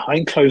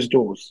 behind closed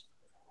doors,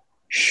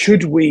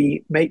 should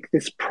we make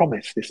this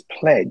promise, this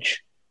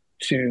pledge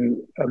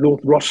to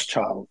Lord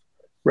Rothschild,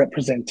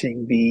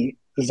 representing the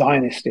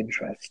Zionist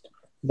interest,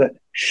 that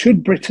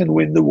should Britain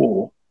win the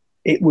war,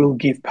 it will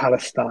give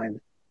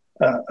Palestine,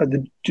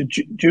 the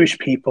Jewish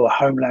people, a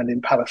homeland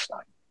in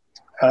Palestine.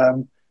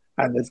 And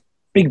there's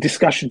big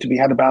discussion to be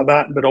had about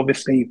that, but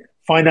obviously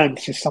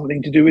finance is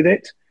something to do with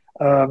it.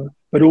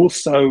 But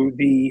also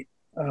the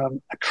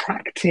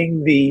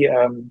attracting the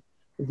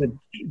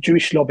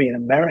Jewish lobby in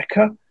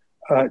America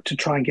to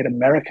try and get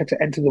America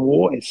to enter the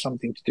war is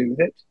something to do with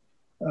it.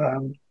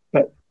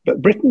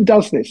 But Britain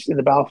does this in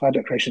the Balfour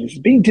Declaration. It's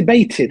being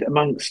debated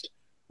amongst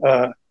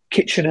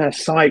Kitchener,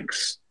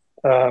 Sykes,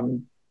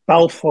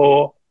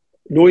 Balfour,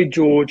 Lloyd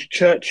George,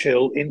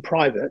 Churchill in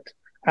private,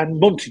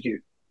 and Montagu,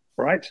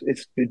 right?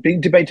 It's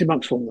being debated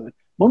amongst all of them.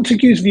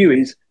 Montagu's view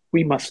is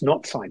we must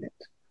not sign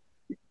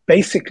it.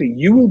 Basically,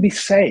 you will be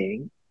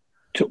saying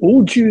to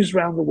all Jews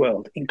around the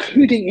world,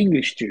 including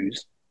English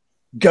Jews,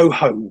 go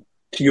home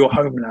to your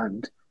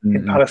homeland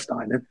in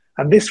Palestine.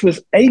 And this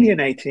was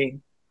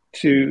alienating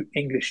to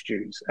English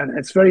Jews. And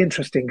it's a very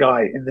interesting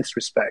guy in this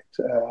respect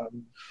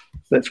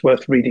that's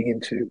worth reading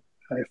into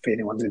if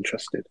anyone's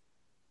interested.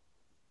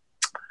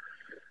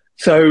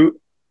 So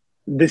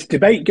this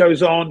debate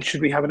goes on.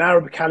 Should we have an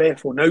Arab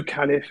caliph or no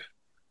caliph?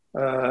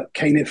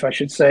 Caliph, I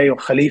should say, or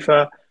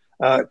Khalifa.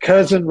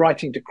 Curzon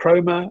writing to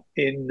Cromer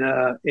in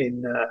a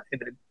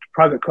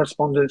private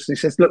correspondence, he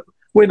says, look,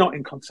 we're not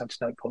in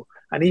Constantinople.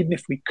 And even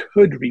if we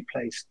could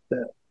replace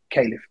the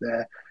caliph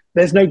there,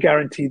 there's no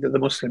guarantee that the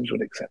Muslims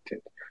would accept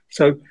it.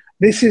 So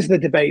this is the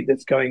debate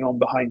that's going on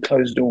behind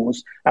closed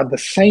doors at the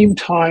same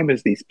time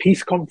as these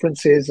peace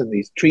conferences and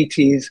these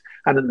treaties,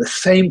 and at the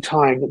same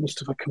time that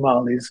Mustafa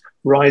Kemal is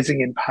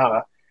rising in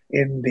power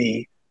in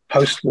the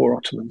post-war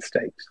Ottoman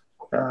state.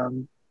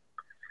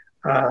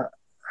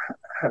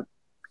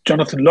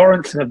 Jonathan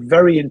Lawrence, in a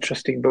very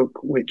interesting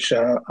book, which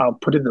I'll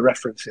put in the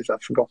references,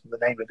 I've forgotten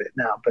the name of it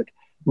now, but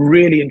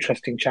really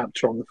interesting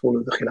chapter on the fall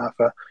of the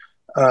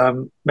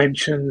Khilafah,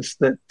 mentions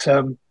that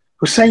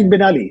Hussein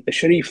bin Ali, the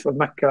Sharif of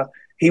Mecca,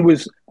 he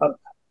was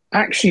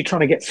actually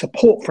trying to get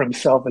support for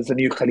himself as a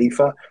new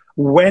Khalifa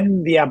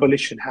when the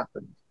abolition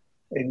happened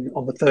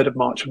on the 3rd of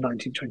March of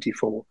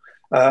 1924.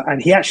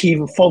 And he actually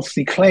even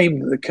falsely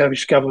claimed that the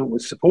Kurdish government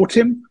would support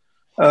him.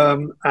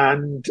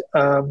 And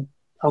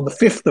on the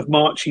 5th of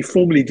March, he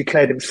formally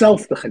declared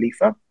himself the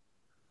Khalifa.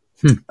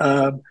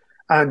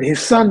 And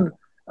his son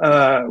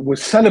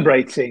was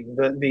celebrating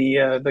that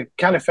the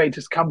caliphate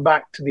has come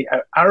back to the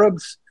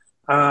Arabs,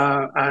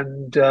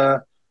 and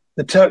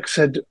the Turks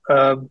had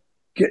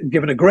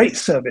given a great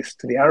service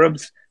to the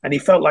Arabs, and he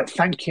felt like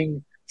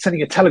sending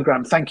a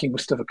telegram thanking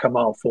Mustafa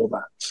Kemal for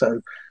that.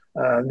 So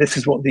this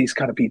is what these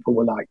kind of people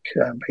were like,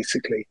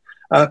 basically.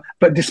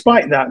 But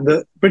despite that,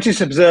 the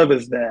British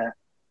observers there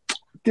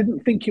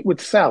didn't think it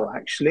would sell,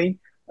 actually.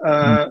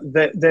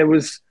 There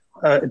was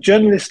a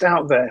journalist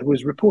out there who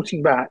was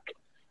reporting back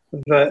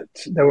that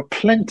there were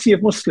plenty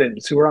of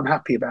Muslims who were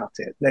unhappy about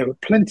it. There were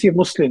plenty of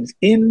Muslims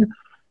in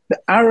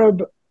the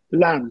Arab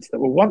lands that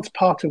were once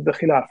part of the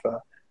Khilafah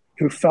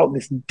who felt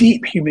this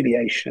deep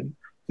humiliation,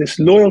 this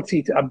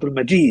loyalty to Abdul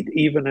Majid,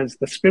 even as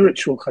the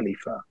spiritual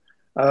Khalifa.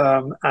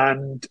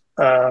 And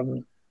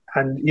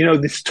you know,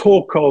 this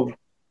talk of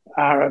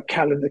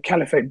the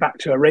caliphate back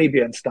to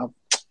Arabia and stuff,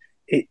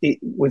 it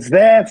was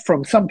there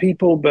from some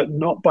people, but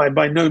not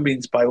by no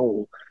means by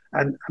all.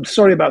 And I'm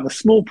sorry about the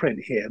small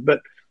print here,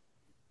 but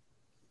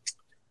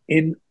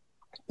in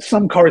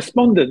some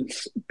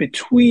correspondence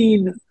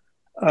between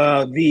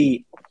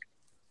the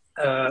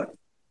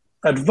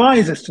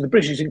advisors to the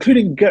British,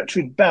 including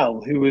Gertrude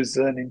Bell, who was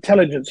an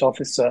intelligence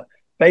officer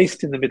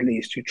based in the Middle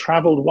East, who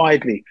traveled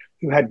widely,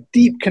 who had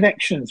deep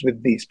connections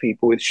with these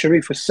people, with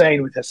Sharif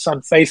Hussein, with her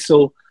son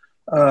Faisal,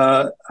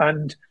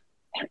 and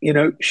you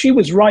know, she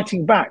was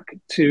writing back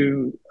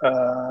to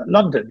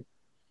London.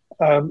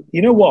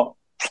 You know what?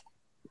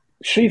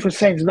 Sharif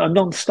Hussein's a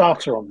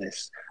non-starter on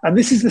this. And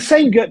this is the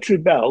same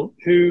Gertrude Bell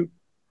who,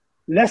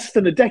 less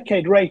than a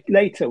decade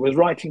later, was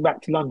writing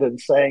back to London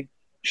saying,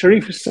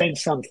 Sharif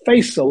Hussein's son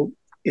Faisal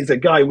is a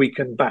guy we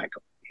can back.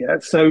 Yeah,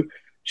 so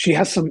she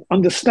has some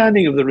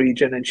understanding of the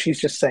region, and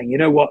she's just saying, you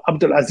know what,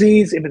 Abdul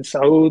Aziz ibn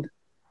Saud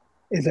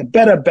is a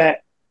better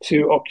bet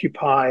to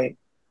occupy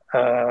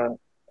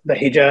the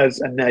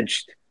Hijaz and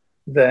Najd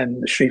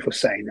than Sharif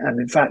Hussein. And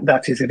in fact,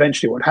 that is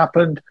eventually what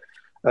happened.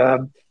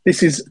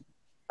 This is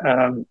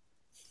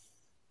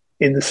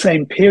in the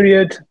same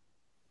period.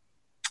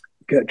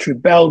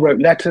 Gertrude Bell wrote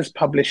letters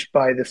published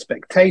by The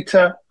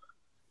Spectator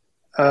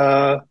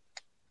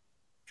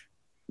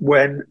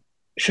when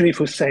Sharif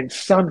Hussein's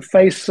son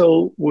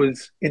Faisal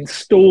was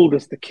installed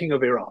as the king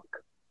of Iraq.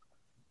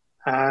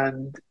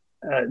 And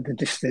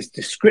this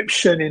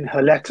description in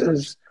her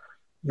letters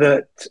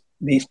that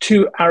these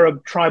two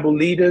Arab tribal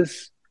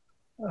leaders,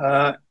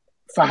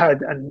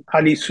 Fahad and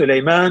Ali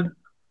Suleiman,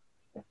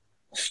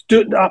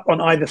 stood up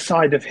on either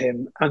side of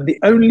him, and the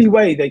only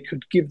way they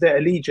could give their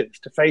allegiance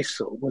to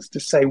Faisal was to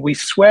say, we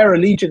swear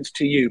allegiance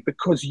to you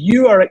because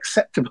you are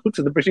acceptable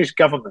to the British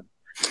government.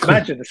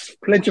 Imagine this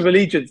Pledge of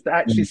Allegiance that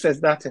actually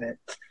says that in it.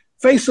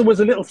 Faisal was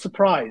a little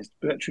surprised,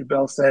 Bertrand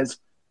Bell says,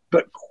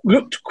 but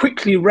looked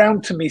quickly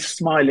round to me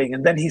smiling,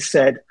 and then he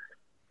said,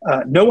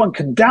 no one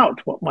can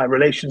doubt what my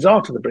relations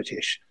are to the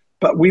British,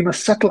 but we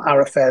must settle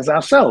our affairs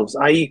ourselves,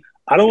 i.e.,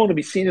 I don't want to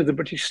be seen as a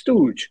British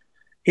stooge.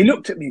 He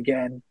looked at me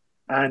again,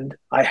 and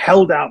I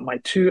held out my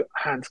two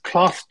hands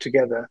clasped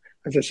together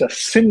as a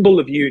symbol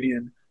of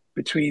union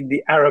between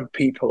the Arab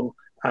people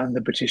and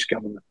the British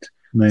government.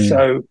 Amazing.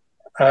 So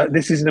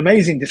this is an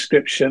amazing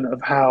description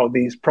of how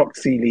these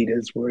proxy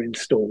leaders were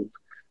installed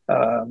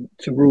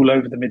to rule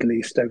over the Middle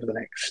East over the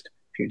next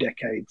few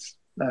decades.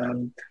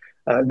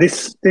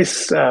 This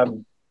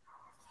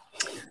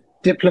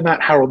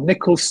diplomat, Harold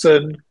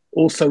Nicholson,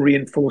 also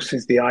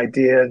reinforces the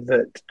idea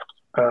that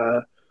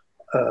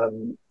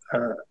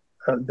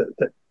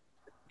that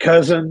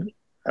Curzon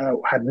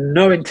had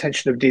no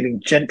intention of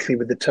dealing gently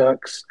with the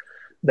Turks.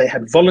 They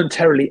had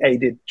voluntarily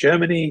aided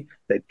Germany.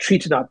 They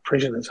treated our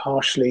prisoners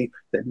harshly.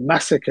 They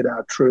massacred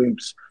our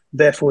troops.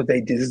 Therefore,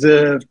 they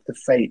deserved the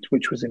fate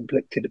which was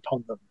inflicted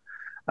upon them.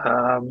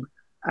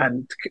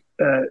 And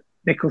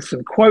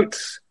Nicholson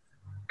quotes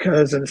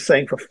Curzon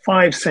saying, for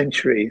 5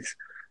 centuries,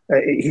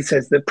 he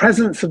says, the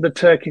presence of the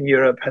Turk in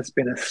Europe has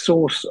been a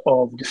source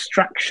of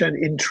distraction,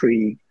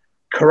 intrigue,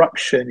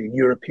 corruption in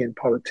European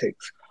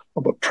politics,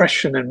 of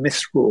oppression and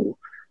misrule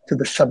to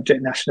the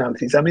subject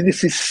nationalities. I mean,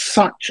 this is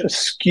such a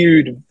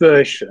skewed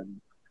version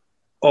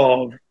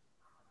of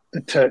the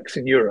Turks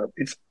in Europe.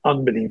 It's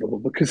unbelievable,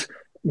 because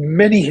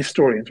many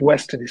historians,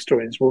 Western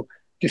historians, will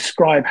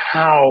describe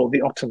how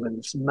the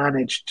Ottomans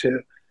managed to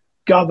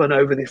govern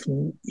over this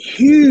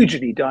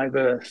hugely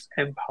diverse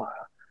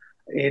empire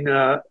in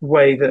a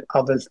way that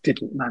others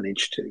didn't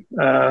manage to.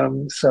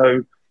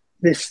 So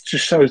this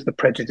just shows the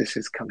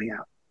prejudices coming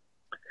out.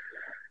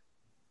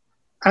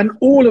 And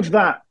all of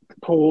that,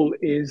 Paul,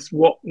 is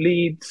what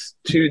leads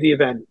to the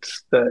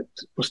events that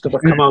Mustafa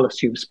Kemal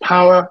assumes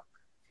power,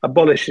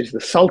 abolishes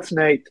the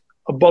Sultanate,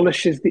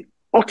 abolishes the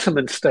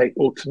Ottoman state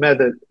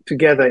altogether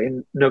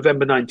in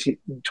November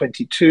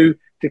 1922,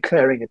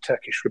 declaring a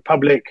Turkish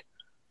Republic,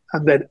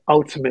 and then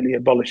ultimately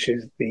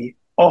abolishes the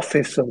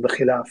office of the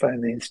Khilafah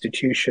and the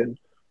institution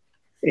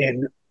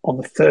on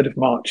the 3rd of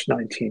March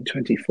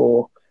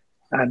 1924.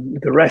 And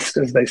the rest,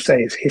 as they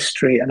say, is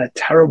history, and a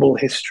terrible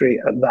history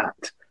at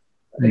that,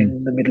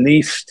 in the Middle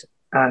East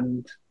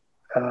and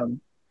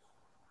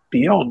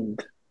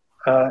beyond.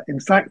 In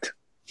fact,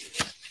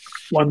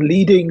 one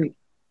leading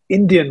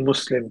Indian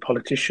Muslim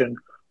politician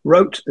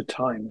wrote to the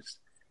Times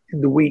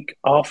in the week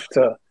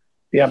after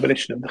the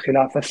abolition of the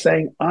Khilafah,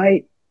 saying,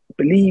 I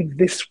believe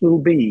this will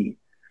be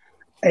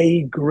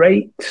a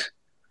great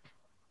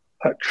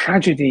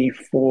tragedy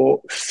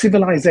for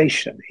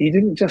civilization. He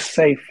didn't just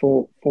say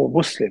for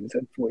Muslims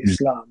and for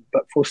Islam,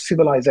 but for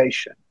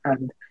civilization.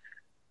 And,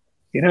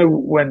 you know,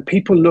 when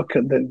people look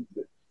at the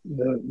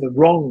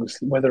wrongs,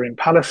 whether in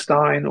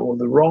Palestine or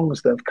the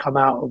wrongs that have come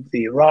out of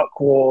the Iraq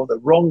war, the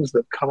wrongs that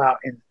have come out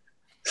in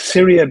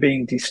Syria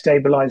being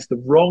destabilized,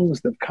 the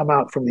wrongs that have come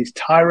out from these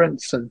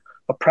tyrants and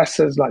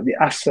oppressors like the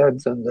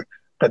Assads and the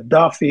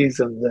Gaddafis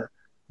and the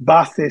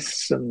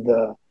Baathists and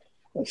the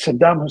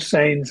Saddam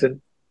Husseins,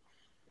 and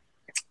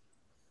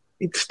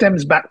it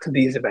stems back to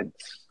these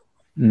events.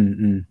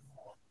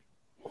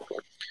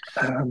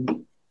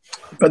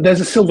 But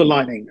there's a silver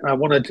lining. I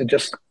wanted to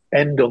just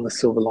end on the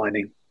silver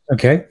lining.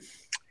 Okay.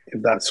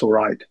 If that's all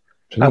right.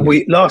 Please.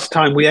 And last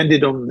time we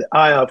ended on the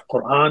ayah of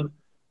Quran,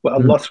 where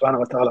Allah subhanahu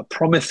wa ta'ala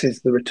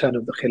promises the return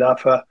of the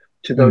Khilafah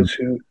to those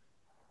who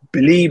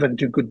believe and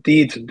do good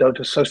deeds and don't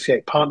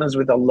associate partners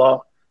with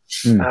Allah.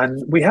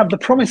 And we have the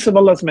promise of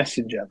Allah's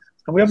Messenger.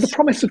 And we have the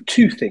promise of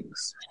 2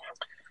 things.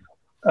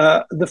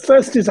 The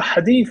first is a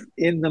hadith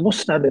in the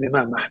Musnad of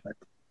Imam Ahmad.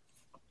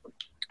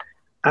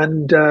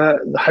 And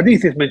the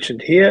hadith is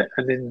mentioned here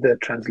and in the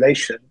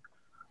translation.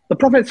 The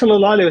Prophet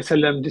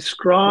ﷺ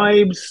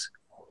describes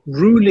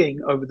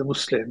ruling over the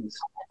Muslims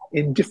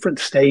in different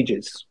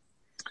stages,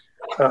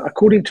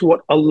 according to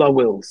what Allah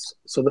wills.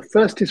 So the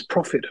first is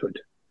prophethood,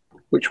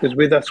 which was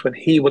with us when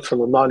he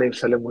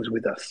ﷺ was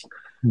with us.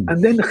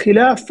 And then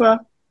Khilafah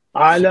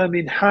ala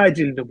minhaj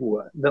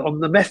al-nubuwah, on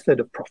the method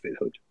of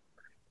prophethood.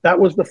 That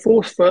was the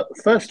first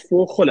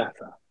 4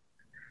 Khulafa.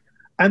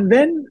 And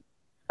then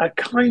a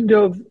kind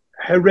of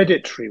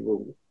hereditary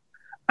rule.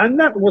 And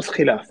that was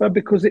Khilafah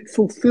because it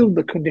fulfilled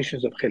the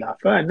conditions of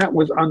Khilafah, and that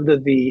was under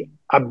the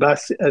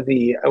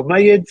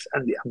Umayyads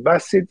and the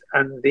Abbasids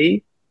and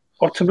the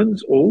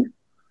Ottomans, the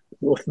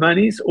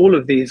Uthmanis. All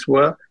of these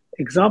were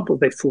examples.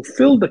 They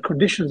fulfilled the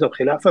conditions of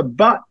Khilafah,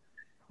 but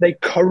they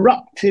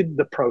corrupted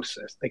the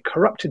process. They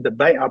corrupted the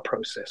Bay'ah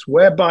process,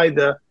 whereby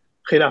the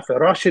Khilafah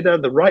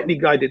Rashida, the rightly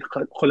guided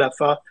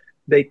Khulafa,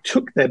 they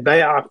took their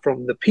Bay'ah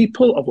from the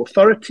people of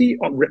authority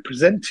on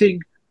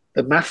representing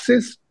the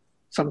masses,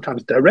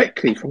 sometimes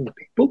directly from the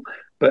people,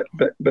 but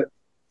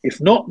if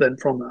not, then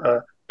from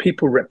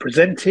people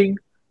representing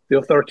the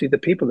authority of the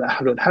people, the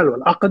Ahlul Hal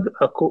wal Aqd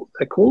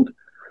they're called.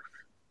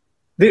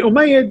 The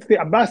Umayyads, the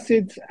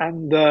Abbasids,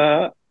 and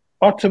the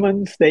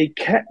Ottomans, they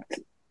kept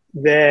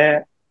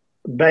their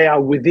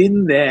bay'ah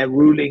within their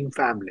ruling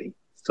family.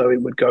 So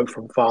it would go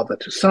from father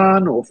to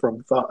son, or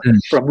from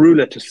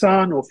ruler to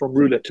son, or from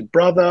ruler to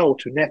brother, or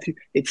to nephew.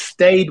 It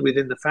stayed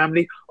within the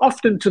family,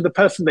 often to the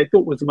person they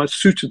thought was the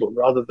most suitable,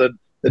 rather than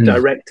the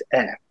direct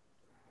heir.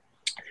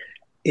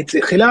 It's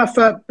a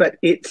khilafah, but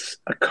it's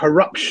a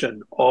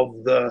corruption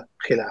of the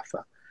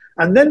khilafah.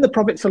 And then the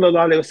Prophet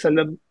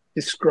ﷺ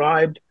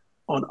described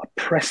an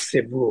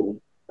oppressive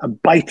rule, a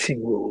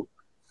biting rule,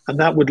 and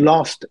that would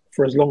last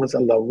for as long as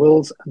Allah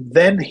wills. And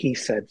then he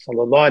said,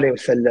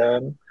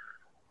 ﷺ,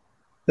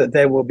 that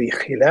there will be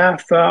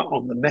khilafah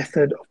on the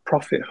method of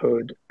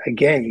prophethood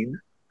again.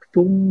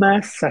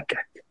 Thumma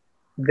sakat.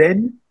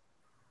 Then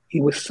he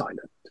was silent.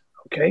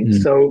 Okay,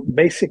 so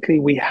basically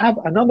we have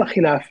another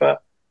khilafah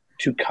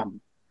to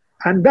come.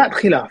 And that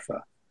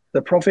khilafah,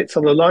 the Prophet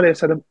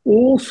ﷺ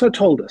also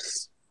told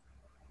us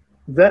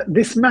that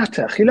this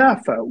matter,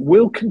 khilafah,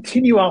 will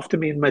continue after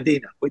me in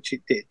Medina, which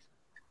it did,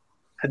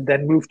 and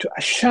then move to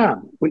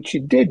Asham, which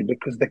it did,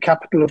 because the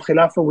capital of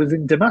khilafah was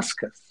in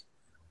Damascus,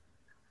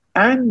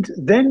 and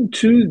then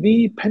to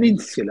the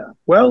peninsula.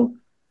 Well,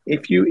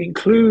 if you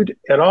include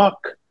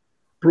Iraq,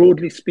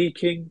 broadly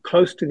speaking,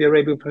 close to the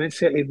Arabian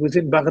Peninsula, it was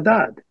in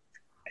Baghdad,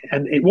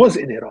 and it was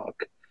in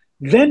Iraq.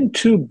 Then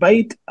to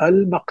Bayt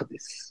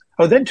al-Maqdis,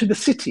 then to the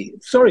city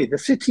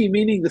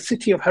meaning the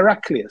city of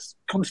Heraclius,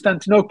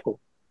 Constantinople,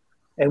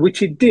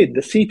 which it did.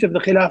 The seat of the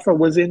Khilafah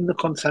was in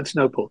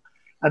Constantinople.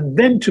 And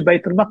then to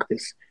Bayt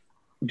al-Maqdis,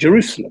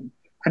 Jerusalem.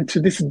 And to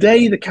this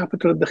day, the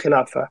capital of the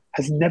Khilafah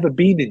has never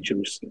been in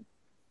Jerusalem.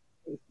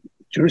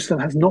 Jerusalem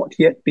has not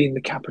yet been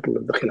the capital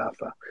of the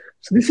Khilafah.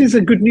 So this is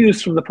a good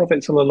news from the Prophet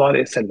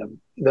ﷺ,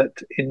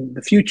 that in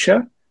the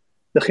future,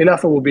 the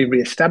Khilafah will be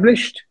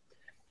re-established.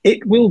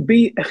 It will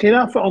be a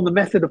Khilafah on the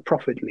method of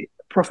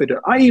prophethood,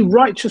 i.e.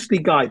 righteously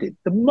guided,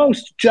 the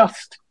most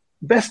just,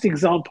 best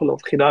example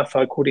of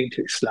Khilafah according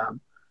to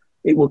Islam.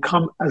 It will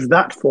come as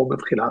that form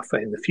of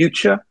Khilafah in the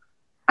future,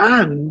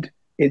 and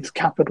its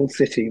capital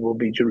city will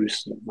be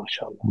Jerusalem,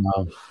 mashallah.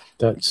 Wow,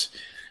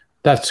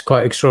 that's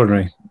quite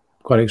extraordinary.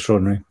 Quite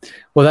extraordinary.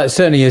 Well, that's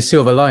certainly a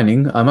silver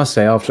lining, I must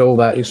say, after all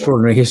that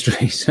extraordinary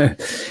history. So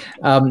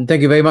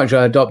thank you very much,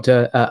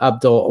 Dr.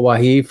 Abdul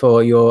Wahid,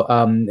 for your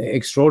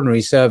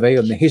extraordinary survey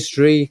on the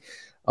history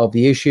of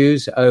the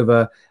issues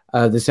over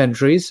the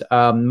centuries.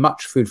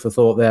 Much food for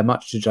thought there,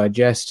 much to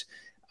digest.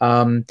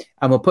 And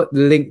we'll put the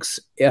links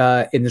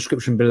in the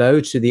description below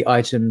to the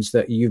items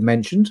that you've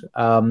mentioned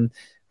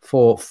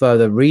for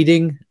further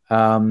reading.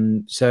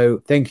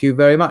 So thank you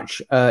very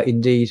much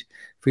indeed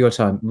for your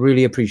time.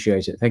 Really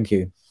appreciate it. Thank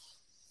you.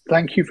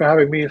 Thank you for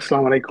having me.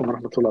 Assalamu alaikum wa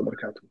rahmatullahi wa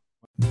barakatuh.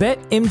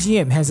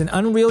 BetMGM has an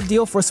unreal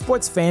deal for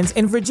sports fans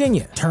in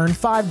Virginia. Turn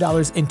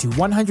 $5 into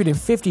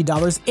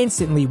 $150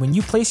 instantly when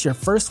you place your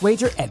first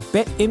wager at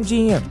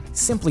BetMGM.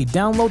 Simply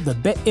download the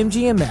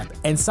BetMGM app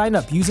and sign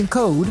up using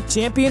code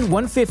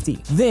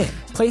Champion150. Then,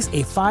 place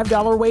a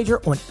 $5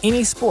 wager on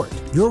any sport.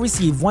 You'll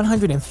receive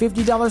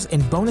 $150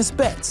 in bonus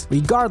bets,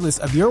 regardless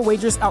of your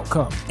wager's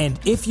outcome. And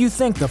if you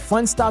think the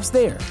fun stops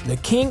there, the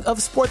king of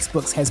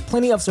sportsbooks has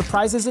plenty of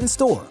surprises in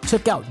store.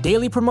 Check out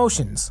daily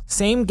promotions,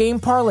 same-game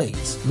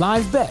parlays,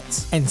 live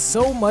bets, and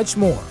so much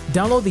more.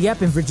 Download the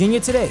app in Virginia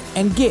today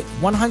and get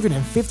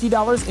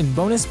 $150 in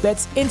bonus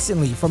bets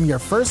instantly from your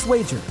first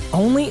wager.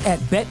 Only at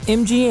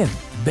BetMGM.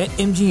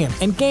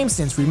 BetMGM and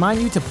GameSense remind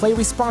you to play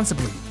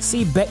responsibly.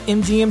 See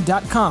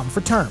BetMGM.com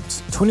for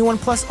terms. 21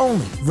 plus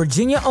only.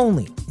 Virginia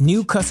only.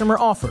 New customer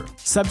offer.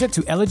 Subject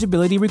to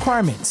eligibility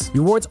requirements.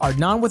 Rewards are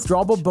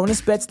non-withdrawable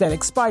bonus bets that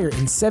expire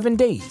in 7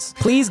 days.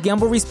 Please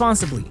gamble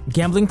responsibly.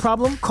 Gambling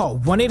problem? Call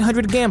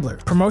 1-800-GAMBLER.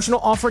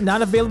 Promotional offer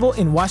not available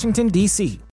in Washington, D.C.